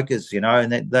decent jokers,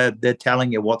 and they're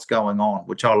telling you what's going on,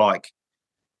 which I like.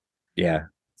 Yeah,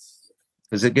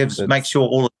 because it makes sure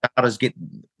all the charters get,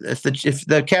 if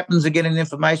the captains are getting the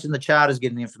information, the charters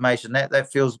getting the information. That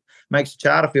makes the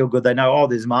charter feel good. They know,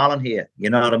 there's marlin here. You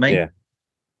know what I mean?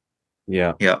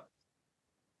 Yeah.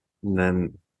 And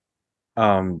then,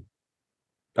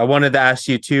 I wanted to ask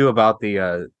you too about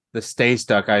the stay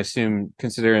stuck. I assume,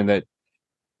 considering that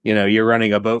you're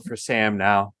running a boat for Sam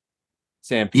now,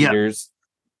 Sam Peters.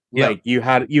 Like you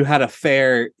had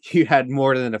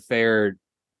more than a fair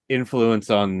influence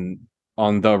on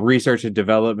the research and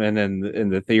development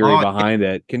and the theory behind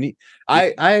it. Can you?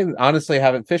 I honestly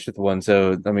haven't fished with one,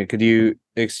 so I mean, could you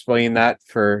explain that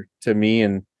to me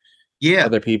and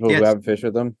other people who haven't fished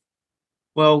with them?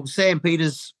 Well, Sam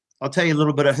Peters, I'll tell you a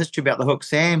little bit of history about the hook.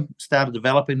 Sam started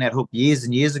developing that hook years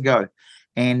and years ago,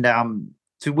 and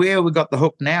to where we got the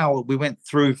hook now, we went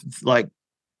through like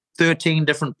 13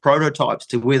 different prototypes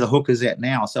to where the hook is at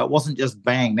now. So it wasn't just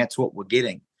bang, that's what we're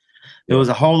getting. There was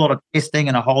a whole lot of testing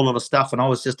and a whole lot of stuff, and I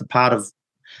was just a part of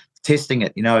testing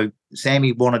it.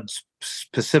 Sammy wanted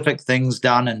specific things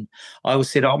done, and I always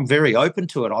said, I'm very open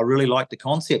to it. I really like the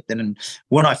concept. And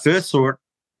when I first saw it,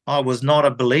 I was not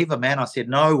a believer, man. I said,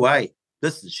 no way,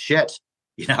 this is shit,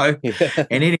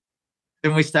 And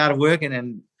then we started working,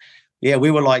 and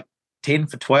we were like 10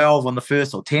 for 12 on the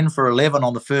first, or 10 for 11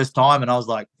 on the first time, and I was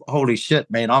like, holy shit,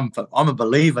 man, I'm a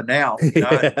believer now.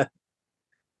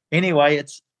 Anyway,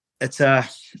 it's a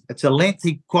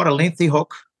quite a lengthy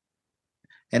hook,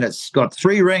 and it's got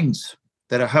 3 rings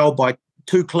that are held by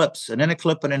 2 clips, an inner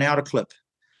clip and an outer clip,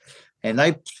 and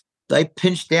they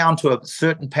pinch down to a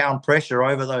certain pound pressure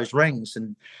over those rings.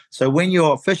 And so when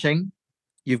you're fishing,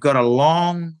 you've got a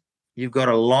long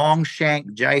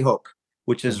shank J hook,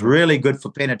 which is really good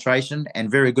for penetration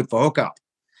and very good for hookup.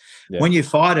 When you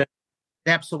fight it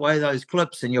snaps away those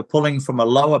clips, and you're pulling from a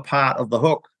lower part of the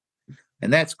hook.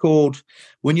 And that's called,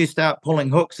 when you start pulling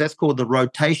hooks, that's called the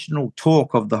rotational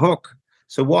torque of the hook.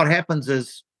 So what happens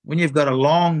is, when you've got a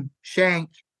long shank,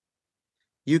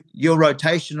 your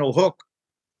rotational hook,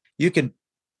 you can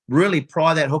really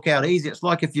pry that hook out easy. It's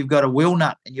like if you've got a wheel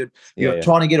nut and you're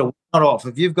trying to get a wheel nut off.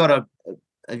 If you've got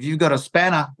a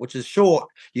spanner which is short,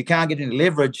 you can't get any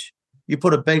leverage. You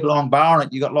put a big long bar on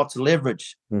it, you got lots of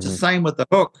leverage. It's the same with the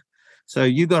hook. So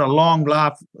you got a long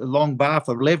bar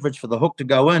for leverage for the hook to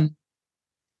go in.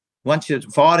 Once you're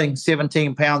fighting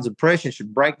 17 pounds of pressure,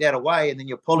 should break that away, and then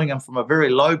you're pulling them from a very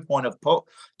low point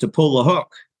to pull the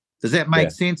hook. Does that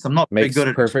make sense? I'm not very good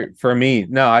at perfect for me.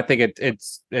 No, I think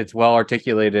it's well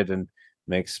articulated and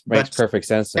makes perfect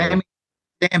sense. Sam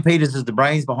Peters is the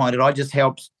brains behind it. I just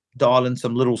helped dial in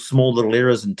some small little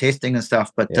errors in testing and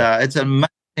stuff. But it's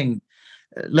amazing.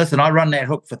 Listen, I run that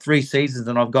hook for 3 seasons,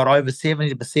 and I've got over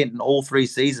 70% in all 3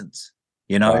 seasons.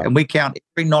 Wow. And we count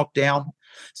every knockdown.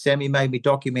 Sammy made me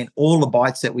document all the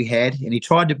bites that we had, and he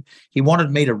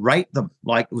wanted me to rate them,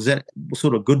 like was that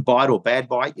sort of good bite or bad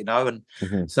bite, and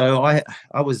so I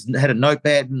had a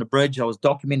notepad in the bridge. I was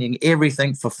documenting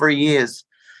everything for 3 years,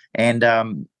 and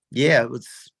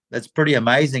that's pretty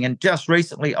amazing. And just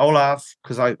recently, Olaf,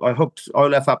 because I hooked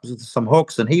Olaf up with some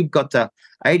hooks, and he got to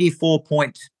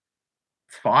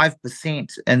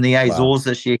 84.5% in the Azores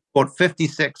this year. Caught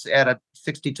 56 out of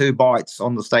 62 bites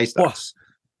on the stay stocks.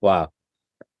 Wow.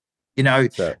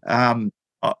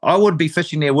 I would be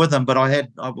fishing there with him, but I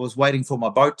was waiting for my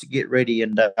boat to get ready,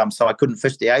 and so I couldn't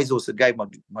fish the Azores. So it gave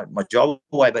my job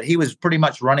away. But he was pretty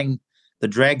much running the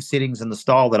drag settings and the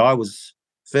style that I was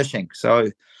fishing. So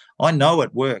I know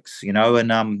it works,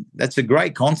 and that's a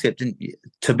great concept. And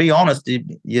to be honest,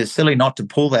 you're silly not to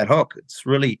pull that hook. It's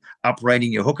really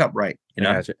uprating your hookup rate,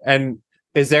 Gotcha. And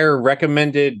is there a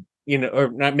recommended,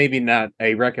 or not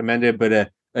a recommended, but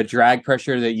a drag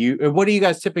pressure that what do you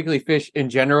guys typically fish in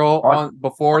general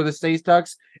before the stay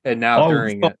stocks and now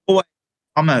during it?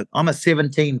 I'm a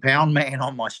 17-pound man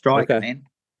on my strike, man.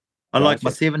 I like my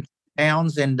 17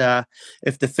 pounds, and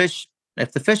if the fish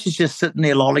is just sitting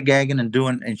there lollygagging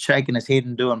and shaking his head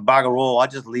and doing bugger all, I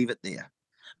just leave it there.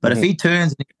 But if he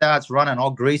turns and he starts running,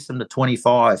 I'll grease him to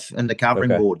 25 in the covering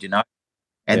board,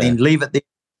 and then leave it there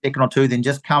a second or two, then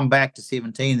just come back to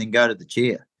 17, then go to the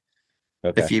chair.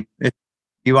 Okay.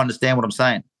 If you understand what I'm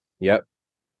saying? Yep.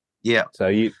 Yeah. So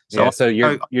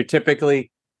you're typically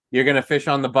going to fish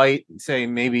on the bite, say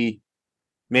maybe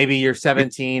your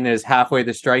 17 is halfway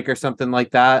the strike or something like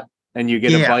that, and you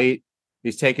get a bite.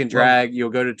 He's taking drag.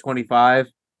 You'll go to 25,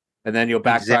 and then you'll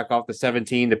backtrack off the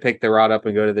 17 to pick the rod up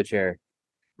and go to the chair.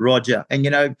 Roger.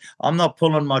 And I'm not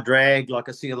pulling my drag like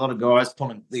I see a lot of guys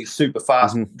pulling these super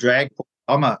fast drag.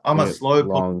 I'm a slow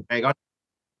long drag.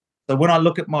 So when I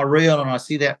look at my reel and I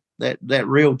see that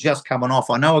reel just coming off,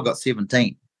 I know I got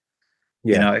 17.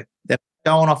 They're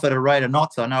going off at a rate of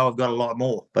knots, I know I've got a lot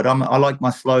more. But I like my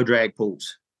slow drag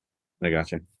pulls. I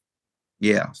got you.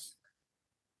 Yeah.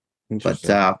 But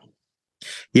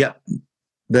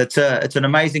it's an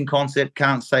amazing concept.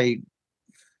 Can't say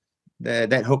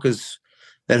that hook is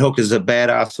a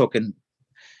badass hook, and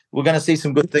we're going to see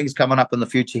some good things coming up in the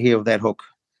future here with that hook.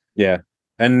 Yeah,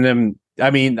 and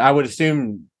I would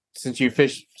assume, since you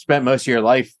spent most of your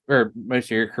life or most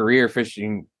of your career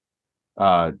fishing,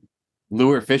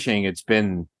 lure fishing, it's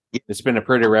been a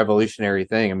pretty revolutionary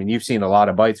thing. I mean, you've seen a lot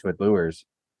of bites with lures.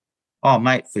 Oh,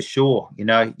 mate, for sure.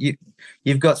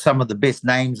 You've got some of the best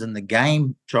names in the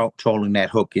game trolling that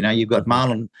hook. You've got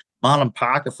Marlon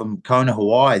Parker from Kona,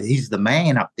 Hawaii. He's the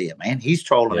man up there, man. He's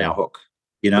trolling our hook.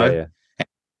 That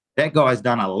guy's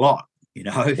done a lot.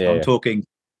 I'm talking.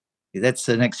 That's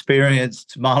an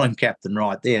experienced marlin captain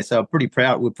right there. So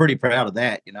we're pretty proud of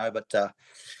that, But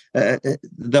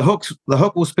the hook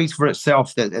will speak for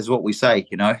itself. That is what we say,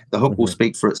 The hook will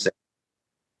speak for itself.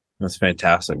 That's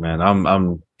fantastic, man.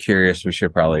 I'm curious. We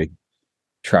should probably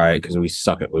try it because we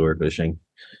suck at lure fishing.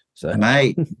 So,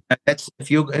 mate, that's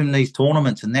if you're in these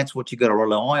tournaments, and that's what you got to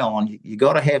rely on. You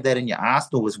got to have that in your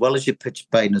arsenal, as well as your pitch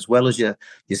bait, and as well as your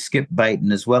skip bait,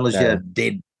 and as well as your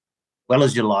dead, as well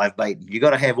as your live bait. You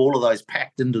got to have all of those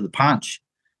packed into the punch.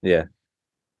 Yeah.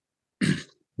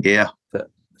 Yeah.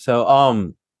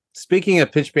 So, speaking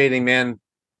of pitch baiting, man,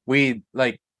 we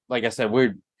like I said,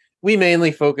 we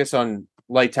mainly focus on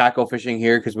light tackle fishing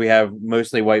here because we have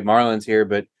mostly white marlins here,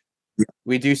 but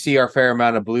we do see our fair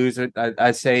amount of blues.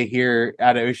 I say here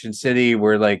out of Ocean City,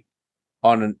 we're like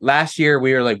last year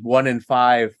we were like 1 in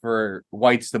 5 for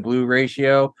whites to blue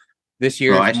ratio. This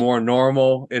year it's more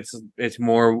normal. It's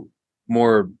more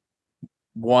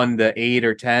 1 to 8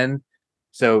 or 10.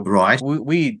 So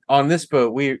we on this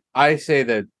boat, I say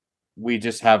that we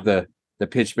just have the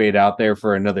pitch bait out there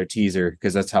for another teaser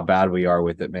because that's how bad we are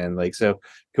with it, man. Like, so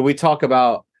can we talk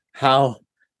about how,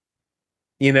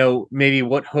 maybe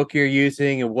what hook you're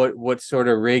using and what sort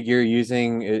of rig you're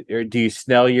using? Or do you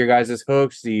snell your guys'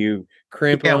 hooks? Do you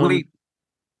crimp them? We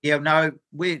on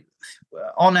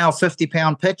our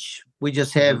 50-pound pitch, we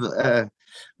just have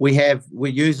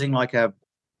we're using like a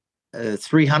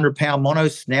 300-pound mono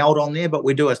snelled on there, but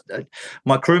we do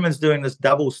my crewman's doing this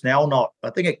double snell knot. I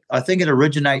think it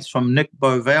originates from Nick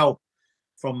Bovell.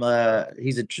 From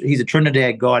he's a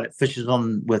Trinidad guy that fishes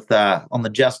on the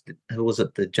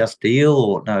the Just Eel,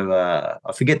 or no,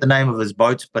 I forget the name of his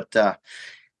boats, but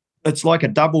it's like a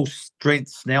double strength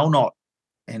snell knot,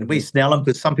 and we snell them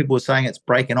because some people were saying it's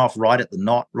breaking off right at the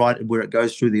knot, right where it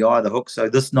goes through the eye of the hook. So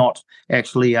this knot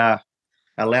actually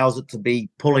allows it to be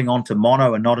pulling onto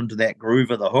mono and not into that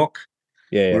groove of the hook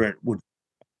where it would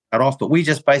cut off. But we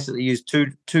just basically use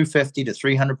 250 to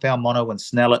 300 pound mono and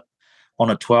snell it on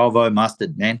a 12-0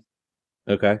 mustard, man.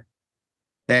 Okay.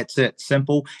 That's it,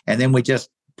 simple. And then we just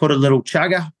put a little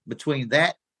chugger between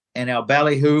that and our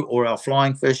ballyhoo or our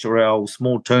flying fish or our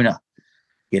small tuna,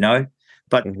 you know.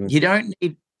 But you don't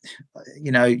need,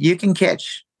 you know, you can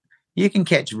catch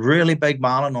really big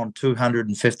marlin on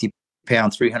 250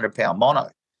 pound, 300 pound mono.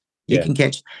 You can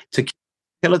catch, to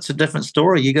kill it's a different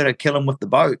story. You got to kill them with the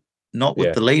boat, not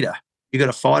with the leader. You got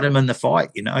to fight them in the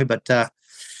fight, you know. But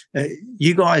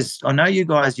you guys, I know you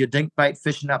guys, you're dink bait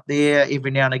fishing up there.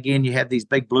 Every now and again, you have these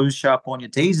big blues show up on your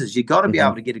teasers. You got to be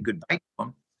able to get a good bait on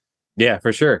them. Yeah,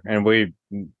 for sure. And we've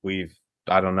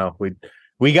I don't know,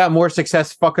 we got more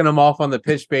success fucking them off on the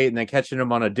pitch bait and then catching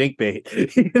them on a dink bait.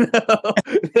 You know?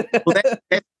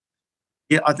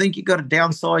 Yeah, I think you got to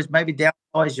downsize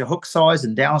your hook size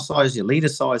and downsize your leader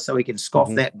size so he can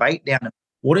scoff that bait down.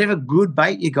 Whatever good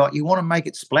bait you got, you want to make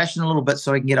it splashing a little bit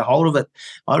so he can get a hold of it.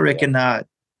 I reckon a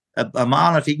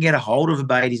marlin, if he can get a hold of a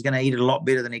bait, he's going to eat it a lot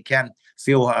better than he can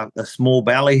feel a small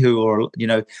ballyhoo, or, you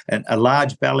know, a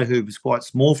large ballyhoo is quite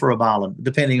small for a marlin,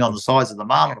 depending on the size of the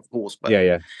marlin, of course.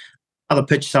 But other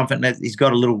pitch, something that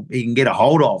he can get a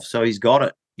hold of, so he's got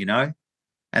it, you know,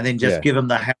 and then just give him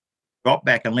the drop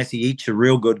back unless he eats you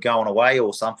real good going away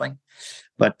or something.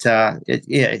 But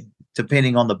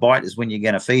depending on the bite is when you're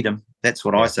going to feed him. That's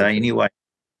what I say anyway.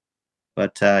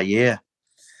 But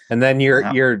and then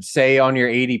your say on your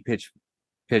 80 pitch,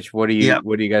 what do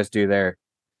you guys do there?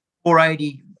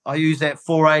 480. I use that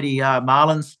 480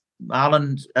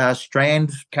 marlin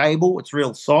strand cable. It's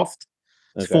real soft.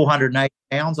 It's 480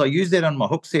 pounds. I use that on my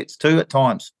hook sets too at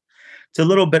times. It's a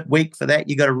little bit weak for that.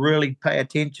 You got to really pay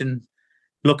attention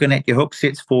looking at your hook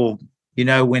sets for, you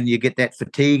know, when you get that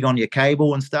fatigue on your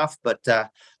cable and stuff. But I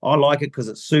like it because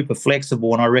it's super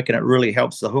flexible, and I reckon it really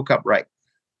helps the hookup rate.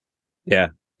 Yeah,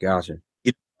 gotcha.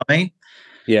 You know what I mean?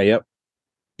 Yeah, yep.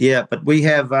 Yeah, but we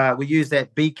have we use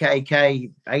that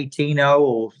BKK 18-0,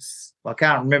 or I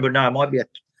can't remember. No, it might be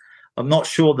I'm not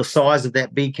sure the size of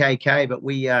that BKK, but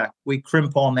we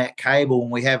crimp on that cable,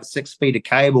 and we have 6 feet of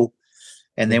cable,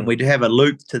 and then we'd have a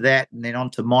loop to that, and then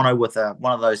onto mono with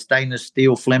one of those stainless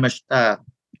steel Flemish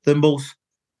thimbles.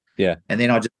 Yeah, and then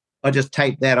I just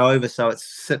tape that over so it's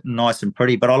sitting nice and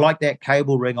pretty. But I like that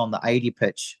cable ring on the 80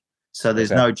 pitch, so there's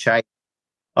no chafe.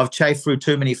 I've chafed through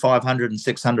too many 500 and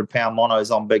 600 pound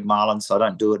monos on big marlins, so I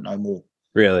don't do it no more.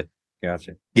 Really?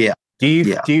 Gotcha. Yeah. Do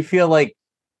you feel like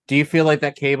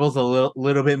that cable's a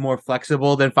little bit more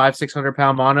flexible than 500-600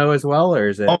 pound mono as well, or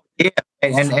is it? Oh, yeah,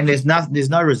 and there's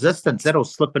no resistance. That'll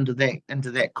slip into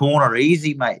that corner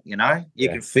easy, mate. You know, you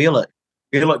can feel it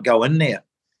go in there.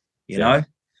 You know,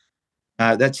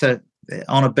 that's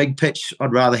on a big pitch.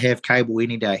 I'd rather have cable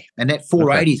any day, and that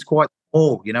 480 is quite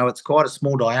small. You know, it's quite a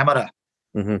small diameter.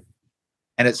 And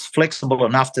it's flexible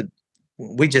enough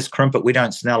we just crimp it. We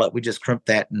don't snell it. We just crimp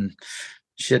that, and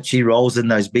shit, she rolls in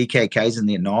those BKKs and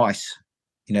they're nice.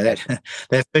 You know,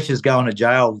 that fish is going to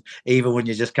jail even when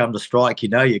you just come to strike. You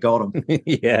know, you got them.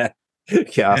 Yeah,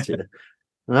 gotcha.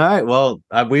 All right. Well,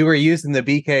 we were using the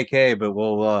BKK, but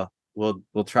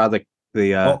we'll try the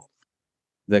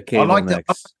cable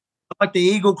next. I like the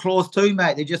eagle claws too,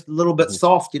 mate. They're just a little bit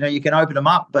soft. You know, you can open them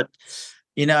up, but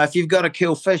you know, if you've got to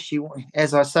kill fish,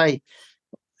 as I say,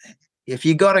 if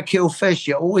you got to kill fish,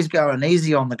 you're always going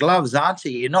easy on the gloves, aren't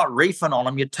you? You're not reefing on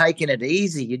them. You're taking it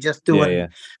easy. You're just doing.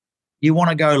 You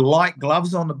want to go light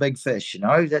gloves on the big fish. You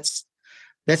know, that's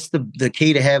the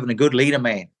key to having a good leader,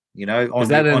 man. You know,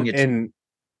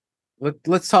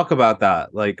 let's talk about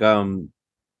that. Like, you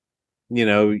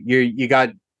know,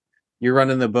 you're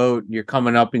running the boat, you're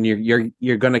coming up, and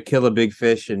you're gonna kill a big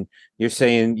fish, and you're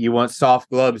saying you want soft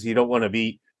gloves. You don't want to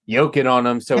be yoking on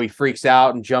him so he freaks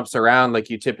out and jumps around like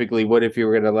you typically would if you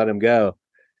were gonna let him go.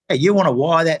 Hey, you want to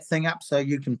wire that thing up so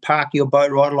you can park your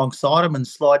boat right alongside him and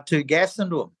slide 2 gas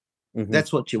into him.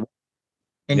 That's what you want,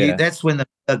 and that's when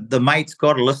the mate's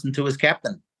got to listen to his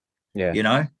captain. Yeah, you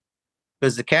know,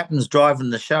 because the captain's driving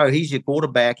the show. He's your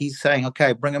quarterback. He's saying,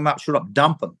 "Okay, bring him up, shut up,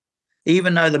 dump him."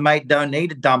 Even though the mate don't need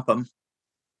to dump him,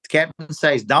 the captain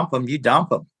says dump him, you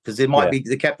dump him, because there might be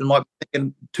the captain might be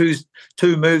thinking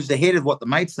two moves ahead of what the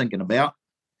mate's thinking about.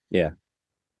 Yeah,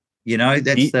 you know,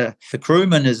 that's the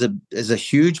crewman is a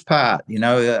huge part, you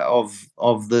know,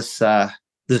 of this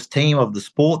team, of the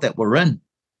sport that we're in.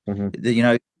 You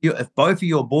know, if both of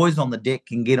your boys on the deck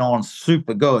can get on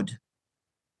super good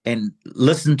and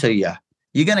listen to you,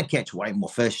 you're going to catch way more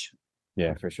fish.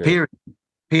 Yeah, for sure. Period.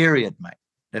 period, mate.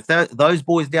 If those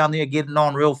boys down there are getting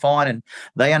on real fine and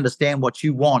they understand what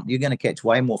you want, you're going to catch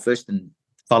way more fish than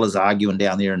fellas arguing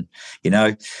down there. And, you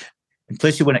know,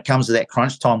 especially when it comes to that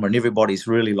crunch time when everybody's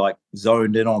really like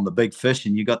zoned in on the big fish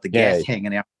and you got the gas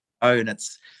hanging out, and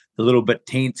it's a little bit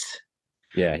tense.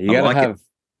 Yeah, you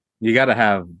gotta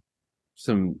have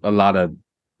a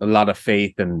lot of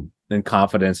faith and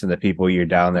confidence in the people you're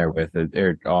down there with,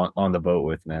 or on the boat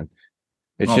with, man.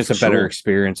 It's just a better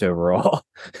experience overall.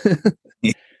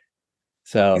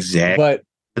 So exactly. But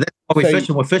that's what we're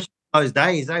fishing. We're fishing those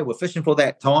days, eh? We're fishing for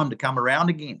that time to come around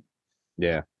again.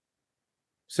 Yeah.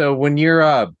 So when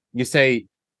you're you say,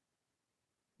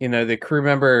 you know, the crew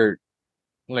member,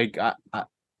 like I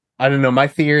don't know, my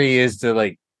theory is to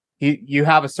like you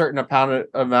have a certain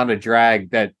amount of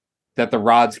drag that the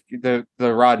rod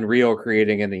and reel are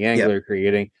creating and the angler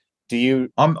creating. Do you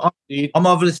I'm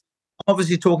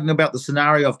obviously talking about the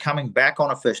scenario of coming back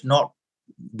on a fish, not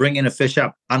bringing a fish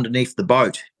up underneath the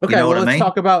boat. Okay, you know well, what I mean?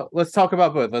 let's talk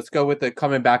about both. Let's go with the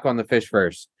coming back on the fish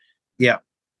first. Yeah,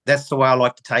 that's the way I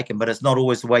like to take them, but it's not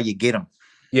always the way you get them.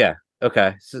 Yeah.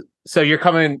 Okay. So you're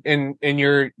coming in,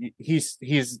 and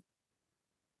he's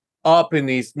up and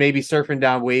he's maybe surfing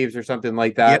down waves or something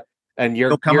like that, and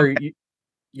you're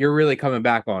really coming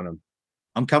back on him.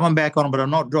 I'm coming back on him, but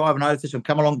I'm not driving over fish. I'm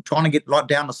coming along, trying to get right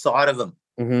down the side of him.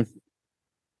 Mm-hmm.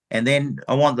 And then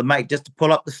I want the mate just to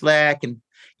pull up the slack, and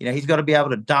you know he's got to be able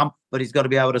to dump, but he's got to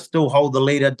be able to still hold the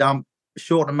leader, dump,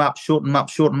 shorten him up.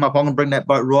 I'm going to bring that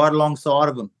boat right alongside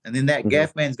of him, and then that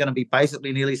gaff man's going to be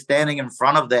basically nearly standing in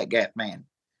front of that gaff man.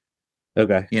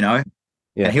 Okay, you know,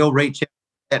 and he'll reach out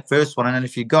that first one, and then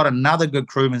if you've got another good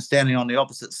crewman standing on the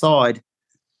opposite side,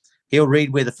 he'll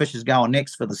read where the fish is going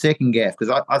next for the second gaff,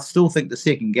 because I still think the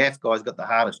second gaff guy's got the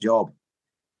hardest job.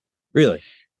 Really?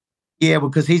 Yeah,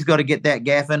 because he's got to get that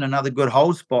gaff in another good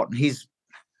hold spot, and he's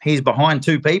behind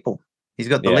two people. He's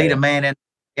got the leader man and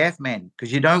gaff man,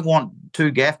 because you don't want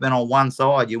two gaff men on one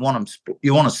side. You want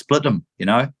to split them, you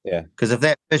know. Yeah. Because if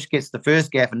that fish gets the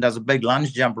first gaff and does a big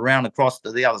lunge jump around across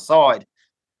to the other side,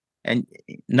 and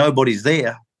nobody's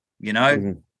there, you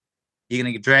know, you're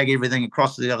going to drag everything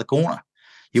across to the other corner.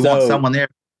 You want someone there.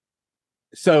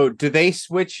 So do they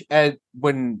switch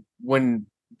when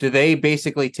do they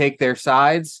basically take their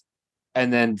sides?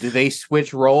 And then do they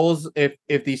switch roles if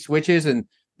he switches, and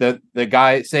the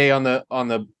guy, say on the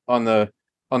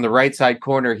right side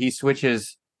corner, he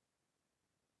switches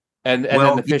and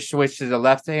then the fish switch to the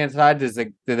left hand side? Do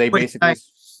they basically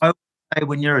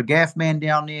when you're a gaff man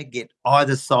down there, get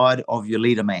either side of your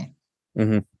leader man.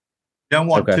 Mm-hmm. You don't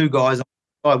want two guys on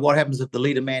the side. What happens if the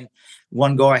leader man,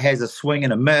 one guy has a swing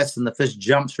and a miss and the fish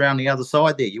jumps around the other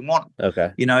side there? You want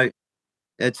you know,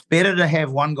 it's better to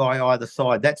have one guy either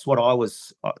side. That's the way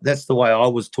I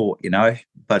was taught, you know.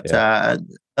 But a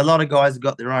lot of guys have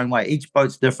got their own way. Each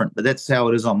boat's different, but that's how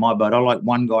it is on my boat. I like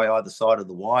one guy either side of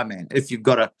the wire man. If you've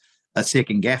got a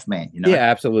second gaff man, you know.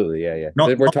 Yeah, absolutely. Yeah.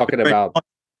 We're talking about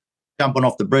jumping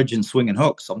off the bridge and swinging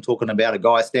hooks. I'm talking about a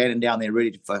guy standing down there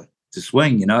ready to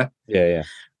swing, you know. Yeah.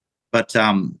 But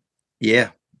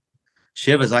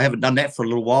shivers. I haven't done that for a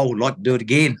little while. Would like to do it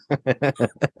again.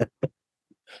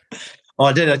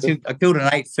 I did. I killed an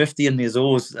 850 in the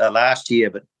Azores last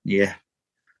year, but yeah,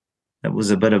 it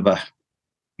was a bit of a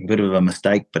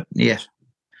mistake. But yeah,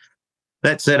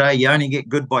 that's it. You only get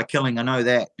good by killing. I know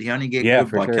that. You only get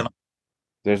good by killing.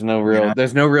 There's no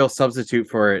real substitute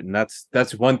for it, and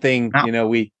that's one thing. No. You know,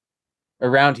 we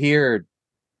around here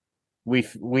we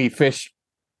fish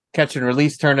catch and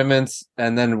release tournaments,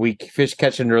 and then we fish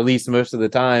catch and release most of the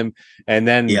time, and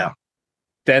then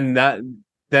then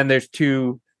there's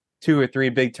two or three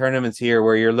big tournaments here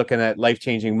where you're looking at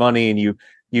life-changing money, and you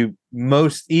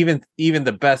most even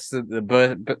the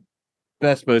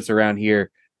best boats around here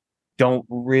don't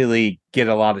really get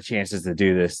a lot of chances to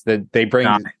do this. That they bring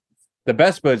the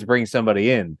best boats bring somebody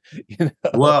in. You know?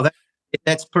 Well,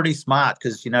 that's pretty smart,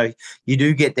 because you know you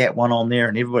do get that one on there,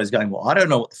 and everybody's going, "Well, I don't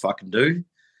know what to fucking do."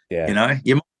 Yeah, you know,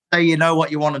 you might say you know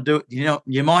what you want to do. You know,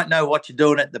 you might know what you're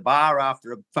doing at the bar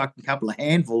after a fucking couple of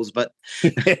handfuls, but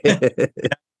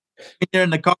you're in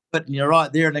the cockpit and you're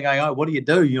right there, and they're going, "Oh, what do you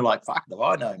do?" You're like, "Fuck, do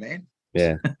I know, man?"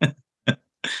 Yeah,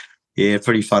 yeah,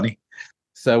 pretty funny.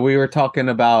 So we were talking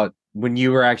about when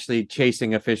you were actually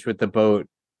chasing a fish with the boat,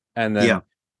 and then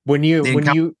when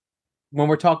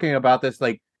we're talking about this,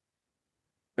 like,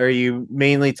 are you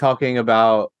mainly talking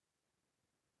about,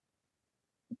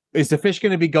 is the fish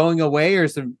going to be going away, or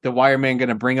is the wireman going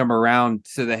to bring them around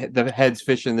so the head's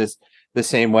fishing the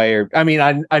same way? Or I mean,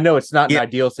 I know it's not an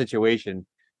ideal situation.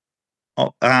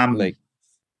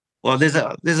 Well, there's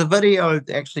a video.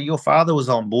 Actually, your father was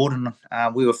on board, and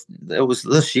it was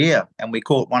this year, and we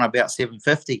caught one about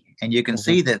 750, and you can Mhm.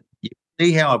 see that. You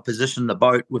see how I positioned the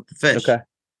boat with the fish. Okay.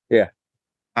 Yeah.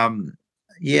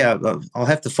 Yeah, I'll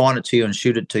have to find it to you and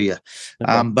shoot it to you.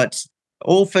 Okay. But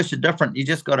all fish are different. You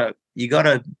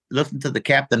gotta listen to the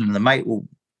captain, and the mate will,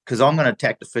 because I'm going to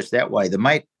attack the fish that way.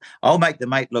 I'll make the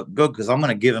mate look good because I'm going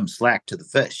to give him slack to the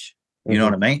fish. You know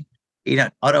what I mean?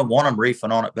 I don't want him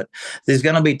reefing on it, but there's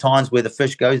going to be times where the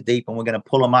fish goes deep and we're going to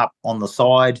pull him up on the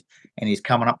side and he's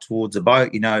coming up towards the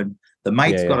boat. The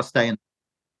mate's got to stay in,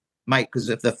 mate, because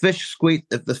if the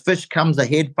fish comes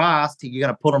ahead fast, you're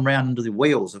going to put him round into the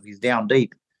wheels if he's down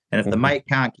deep. And if the mate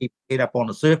can't keep his head up on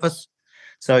the surface,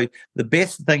 so the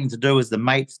best thing to do is the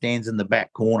mate stands in the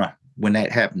back corner when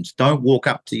that happens. Don't walk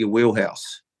up to your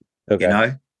wheelhouse.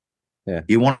 Okay. Yeah.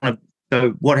 You want to.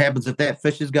 So what happens if that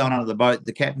fish is going under the boat?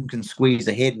 The captain can squeeze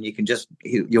ahead, and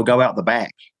you'll go out the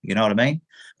back. You know what I mean?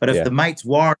 But if the mate's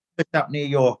wiring up near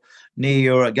your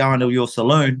going to your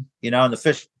saloon, and the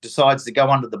fish decides to go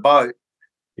under the boat,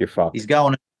 you're fucked. He's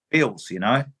going in wheels.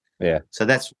 Yeah. So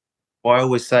that's why I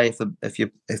always say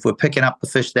if we're picking up the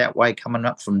fish that way, coming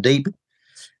up from deep,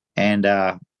 and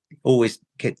always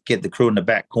get the crew in the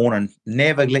back corner, and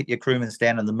never let your crewmen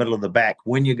stand in the middle of the back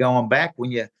when you're going back, when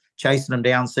you're chasing them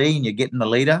down sea and you're getting the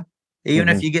leader. Even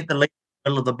if you get the leader in the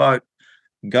middle of the boat,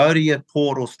 go to your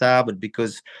port or starboard,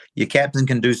 because your captain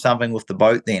can do something with the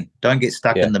boat then. Don't get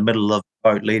stuck in the middle of the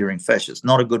boat leadering fish. It's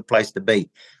not a good place to be.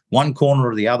 One corner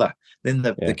or the other. Then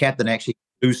the captain actually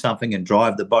do something and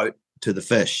drive the boat to the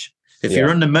fish. If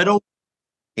you're in the middle,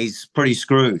 he's pretty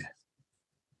screwed.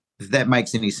 If that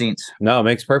makes any sense. No, it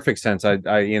makes perfect sense.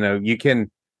 You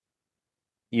can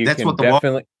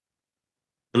definitely.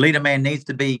 The leader man needs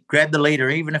to grab the leader,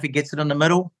 even if he gets it in the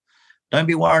middle. Don't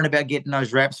be worrying about getting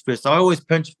those wraps first. I always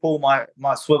pull my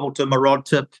swivel to my rod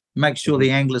tip, make sure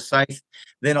the angler's safe.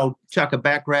 Then I'll chuck a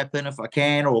back wrap in if I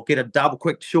can, or get a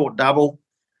quick short double,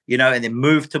 and then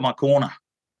move to my corner.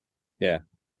 Yeah.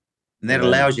 And that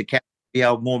allows your captain to be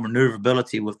able more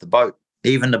maneuverability with the boat,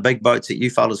 even the big boats that you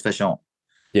fellas fish on.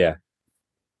 Yeah.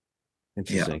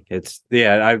 Interesting.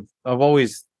 Yeah. I've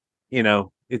always,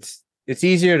 it's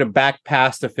easier to back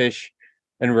past a fish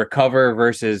and recover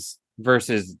versus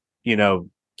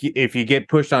if you get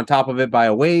pushed on top of it by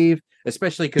a wave,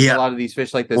 especially because a lot of these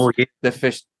fish like this, the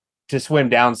fish to swim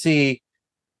down sea,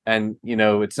 and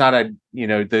it's not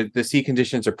the sea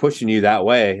conditions are pushing you that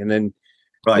way, and then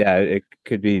it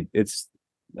could be.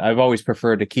 I've always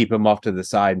preferred to keep them off to the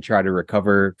side and try to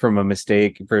recover from a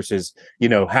mistake versus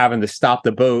having to stop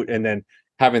the boat and then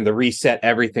having to reset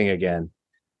everything again.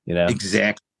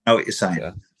 Exactly. I know what you're saying.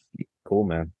 Yeah. Cool,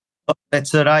 man.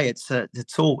 That's it,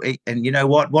 it's all, and you know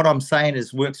what I'm saying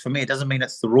is works for me. It doesn't mean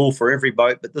it's the rule for every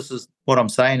boat, but this is what I'm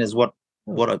saying is what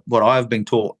I've been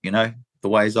taught, the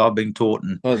ways I've been taught.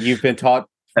 And well, you've been taught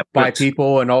by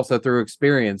people and also through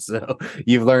experience, so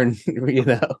you've learned.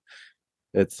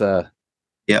 It's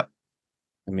yeah.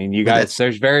 I mean, you guys,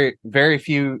 there's very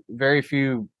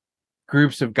few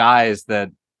groups of guys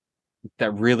that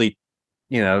really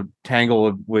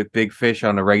tangle with big fish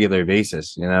on a regular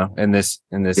basis, in this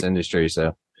industry.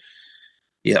 So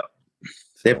yeah,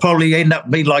 they probably end up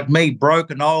being like me,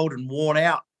 broken, old, and worn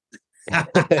out.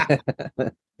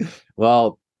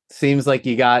 Well, seems like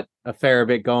you got a fair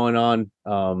bit going on.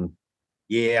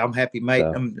 Yeah, I'm happy, mate.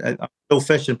 So. I'm still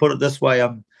fishing. Put it this way,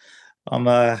 I'm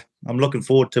looking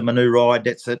forward to my new ride.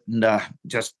 That's it, and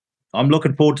I'm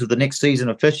looking forward to the next season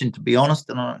of fishing. To be honest,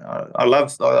 and I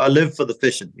live for the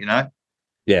fishing.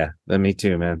 Yeah, me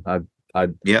too, man. I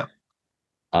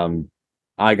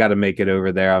got to make it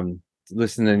over there. I'm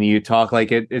listening to you talk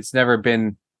like it's never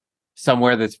been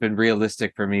somewhere that's been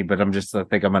realistic for me, but I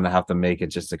think I'm gonna have to make it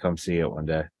just to come see it one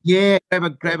day. Yeah,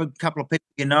 grab a couple of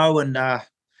people, and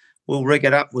we'll rig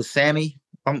it up with Sammy.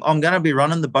 I'm going to be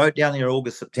running the boat down there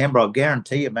August, September. I'll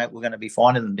guarantee you, mate, we're going to be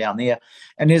finding them down there.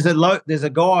 And there's a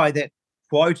guy that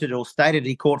quoted or stated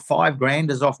he caught 5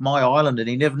 granders off my island, and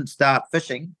he didn't start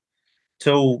fishing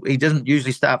he doesn't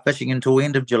usually start fishing until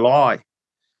end of July.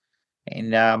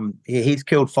 And he's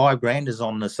killed 5 granders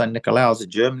on the St. Nicolaus, a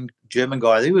German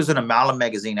guy. He was in a Marlin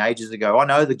magazine ages ago. I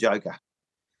know the joker,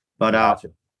 but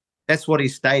that's what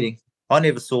he's stating. I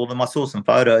never saw them. I saw some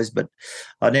photos, but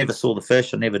I never saw the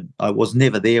fish. I was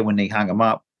never there when he hung them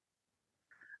up.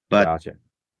 But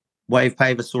Wave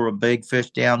Paver saw a big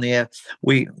fish down there.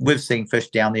 We've seen fish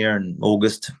down there in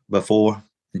August before.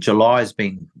 July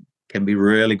can be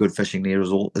really good fishing there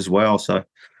as well. So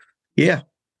yeah,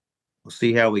 we'll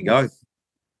see how we go.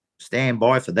 Stand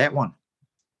by for that one.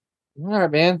 All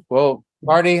right, man. Well,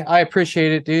 Marty, I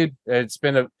appreciate it, dude. It's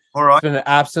been All right. It's been an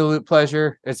absolute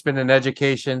pleasure. It's been an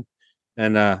education,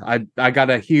 and I got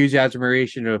a huge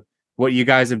admiration of what you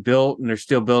guys have built, and they're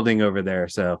still building over there.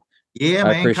 So Yeah,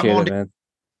 I man. appreciate Come on it,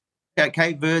 man.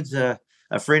 Cape Verde's a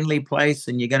friendly place,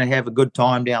 and you're going to have a good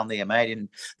time down there, mate. And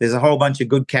there's a whole bunch of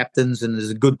good captains, and there's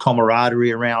a good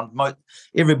camaraderie around.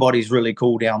 Everybody's really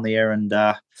cool down there, and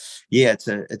yeah,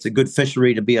 it's a good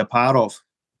fishery to be a part of.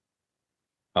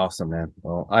 Awesome, man.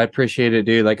 Well, I appreciate it,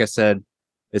 dude. Like I said,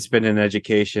 it's been an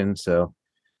education, so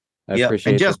I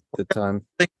appreciate and just the time.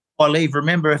 I leave.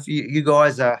 Remember, if you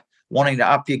guys are wanting to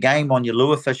up your game on your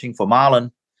lure fishing for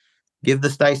marlin, give the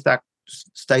stay stuck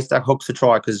hooks a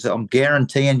try, because I'm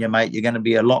guaranteeing you, mate, you're going to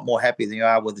be a lot more happy than you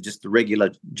are with just the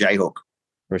regular J hook.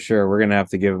 For sure, we're gonna have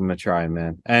to give them a try,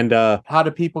 man. And how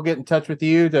do people get in touch with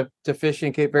you to fish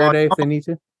in Cape Verde if they need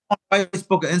to? On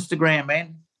Facebook or Instagram,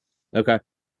 man. Okay.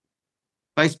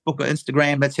 Facebook or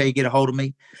Instagram, that's how you get a hold of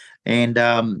me.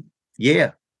 And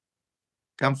yeah,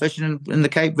 come fishing in the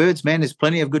Cape Verdes, man. There's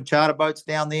plenty of good charter boats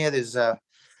down there. There's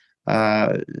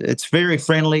it's very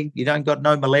friendly. You don't got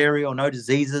no malaria or no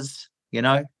diseases. You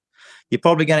know, you're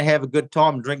probably going to have a good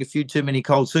time and drink a few too many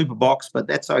cold super box, but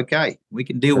that's okay. We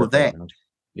can deal with that. Man.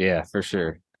 Yeah, for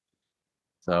sure.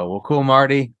 So, well, cool,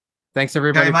 Marty. Thanks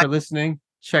everybody for listening.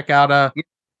 Check out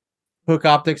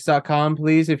hookoptics.com,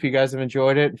 please, if you guys have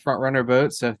enjoyed it. Front runner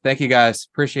boats. So thank you guys.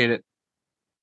 Appreciate it.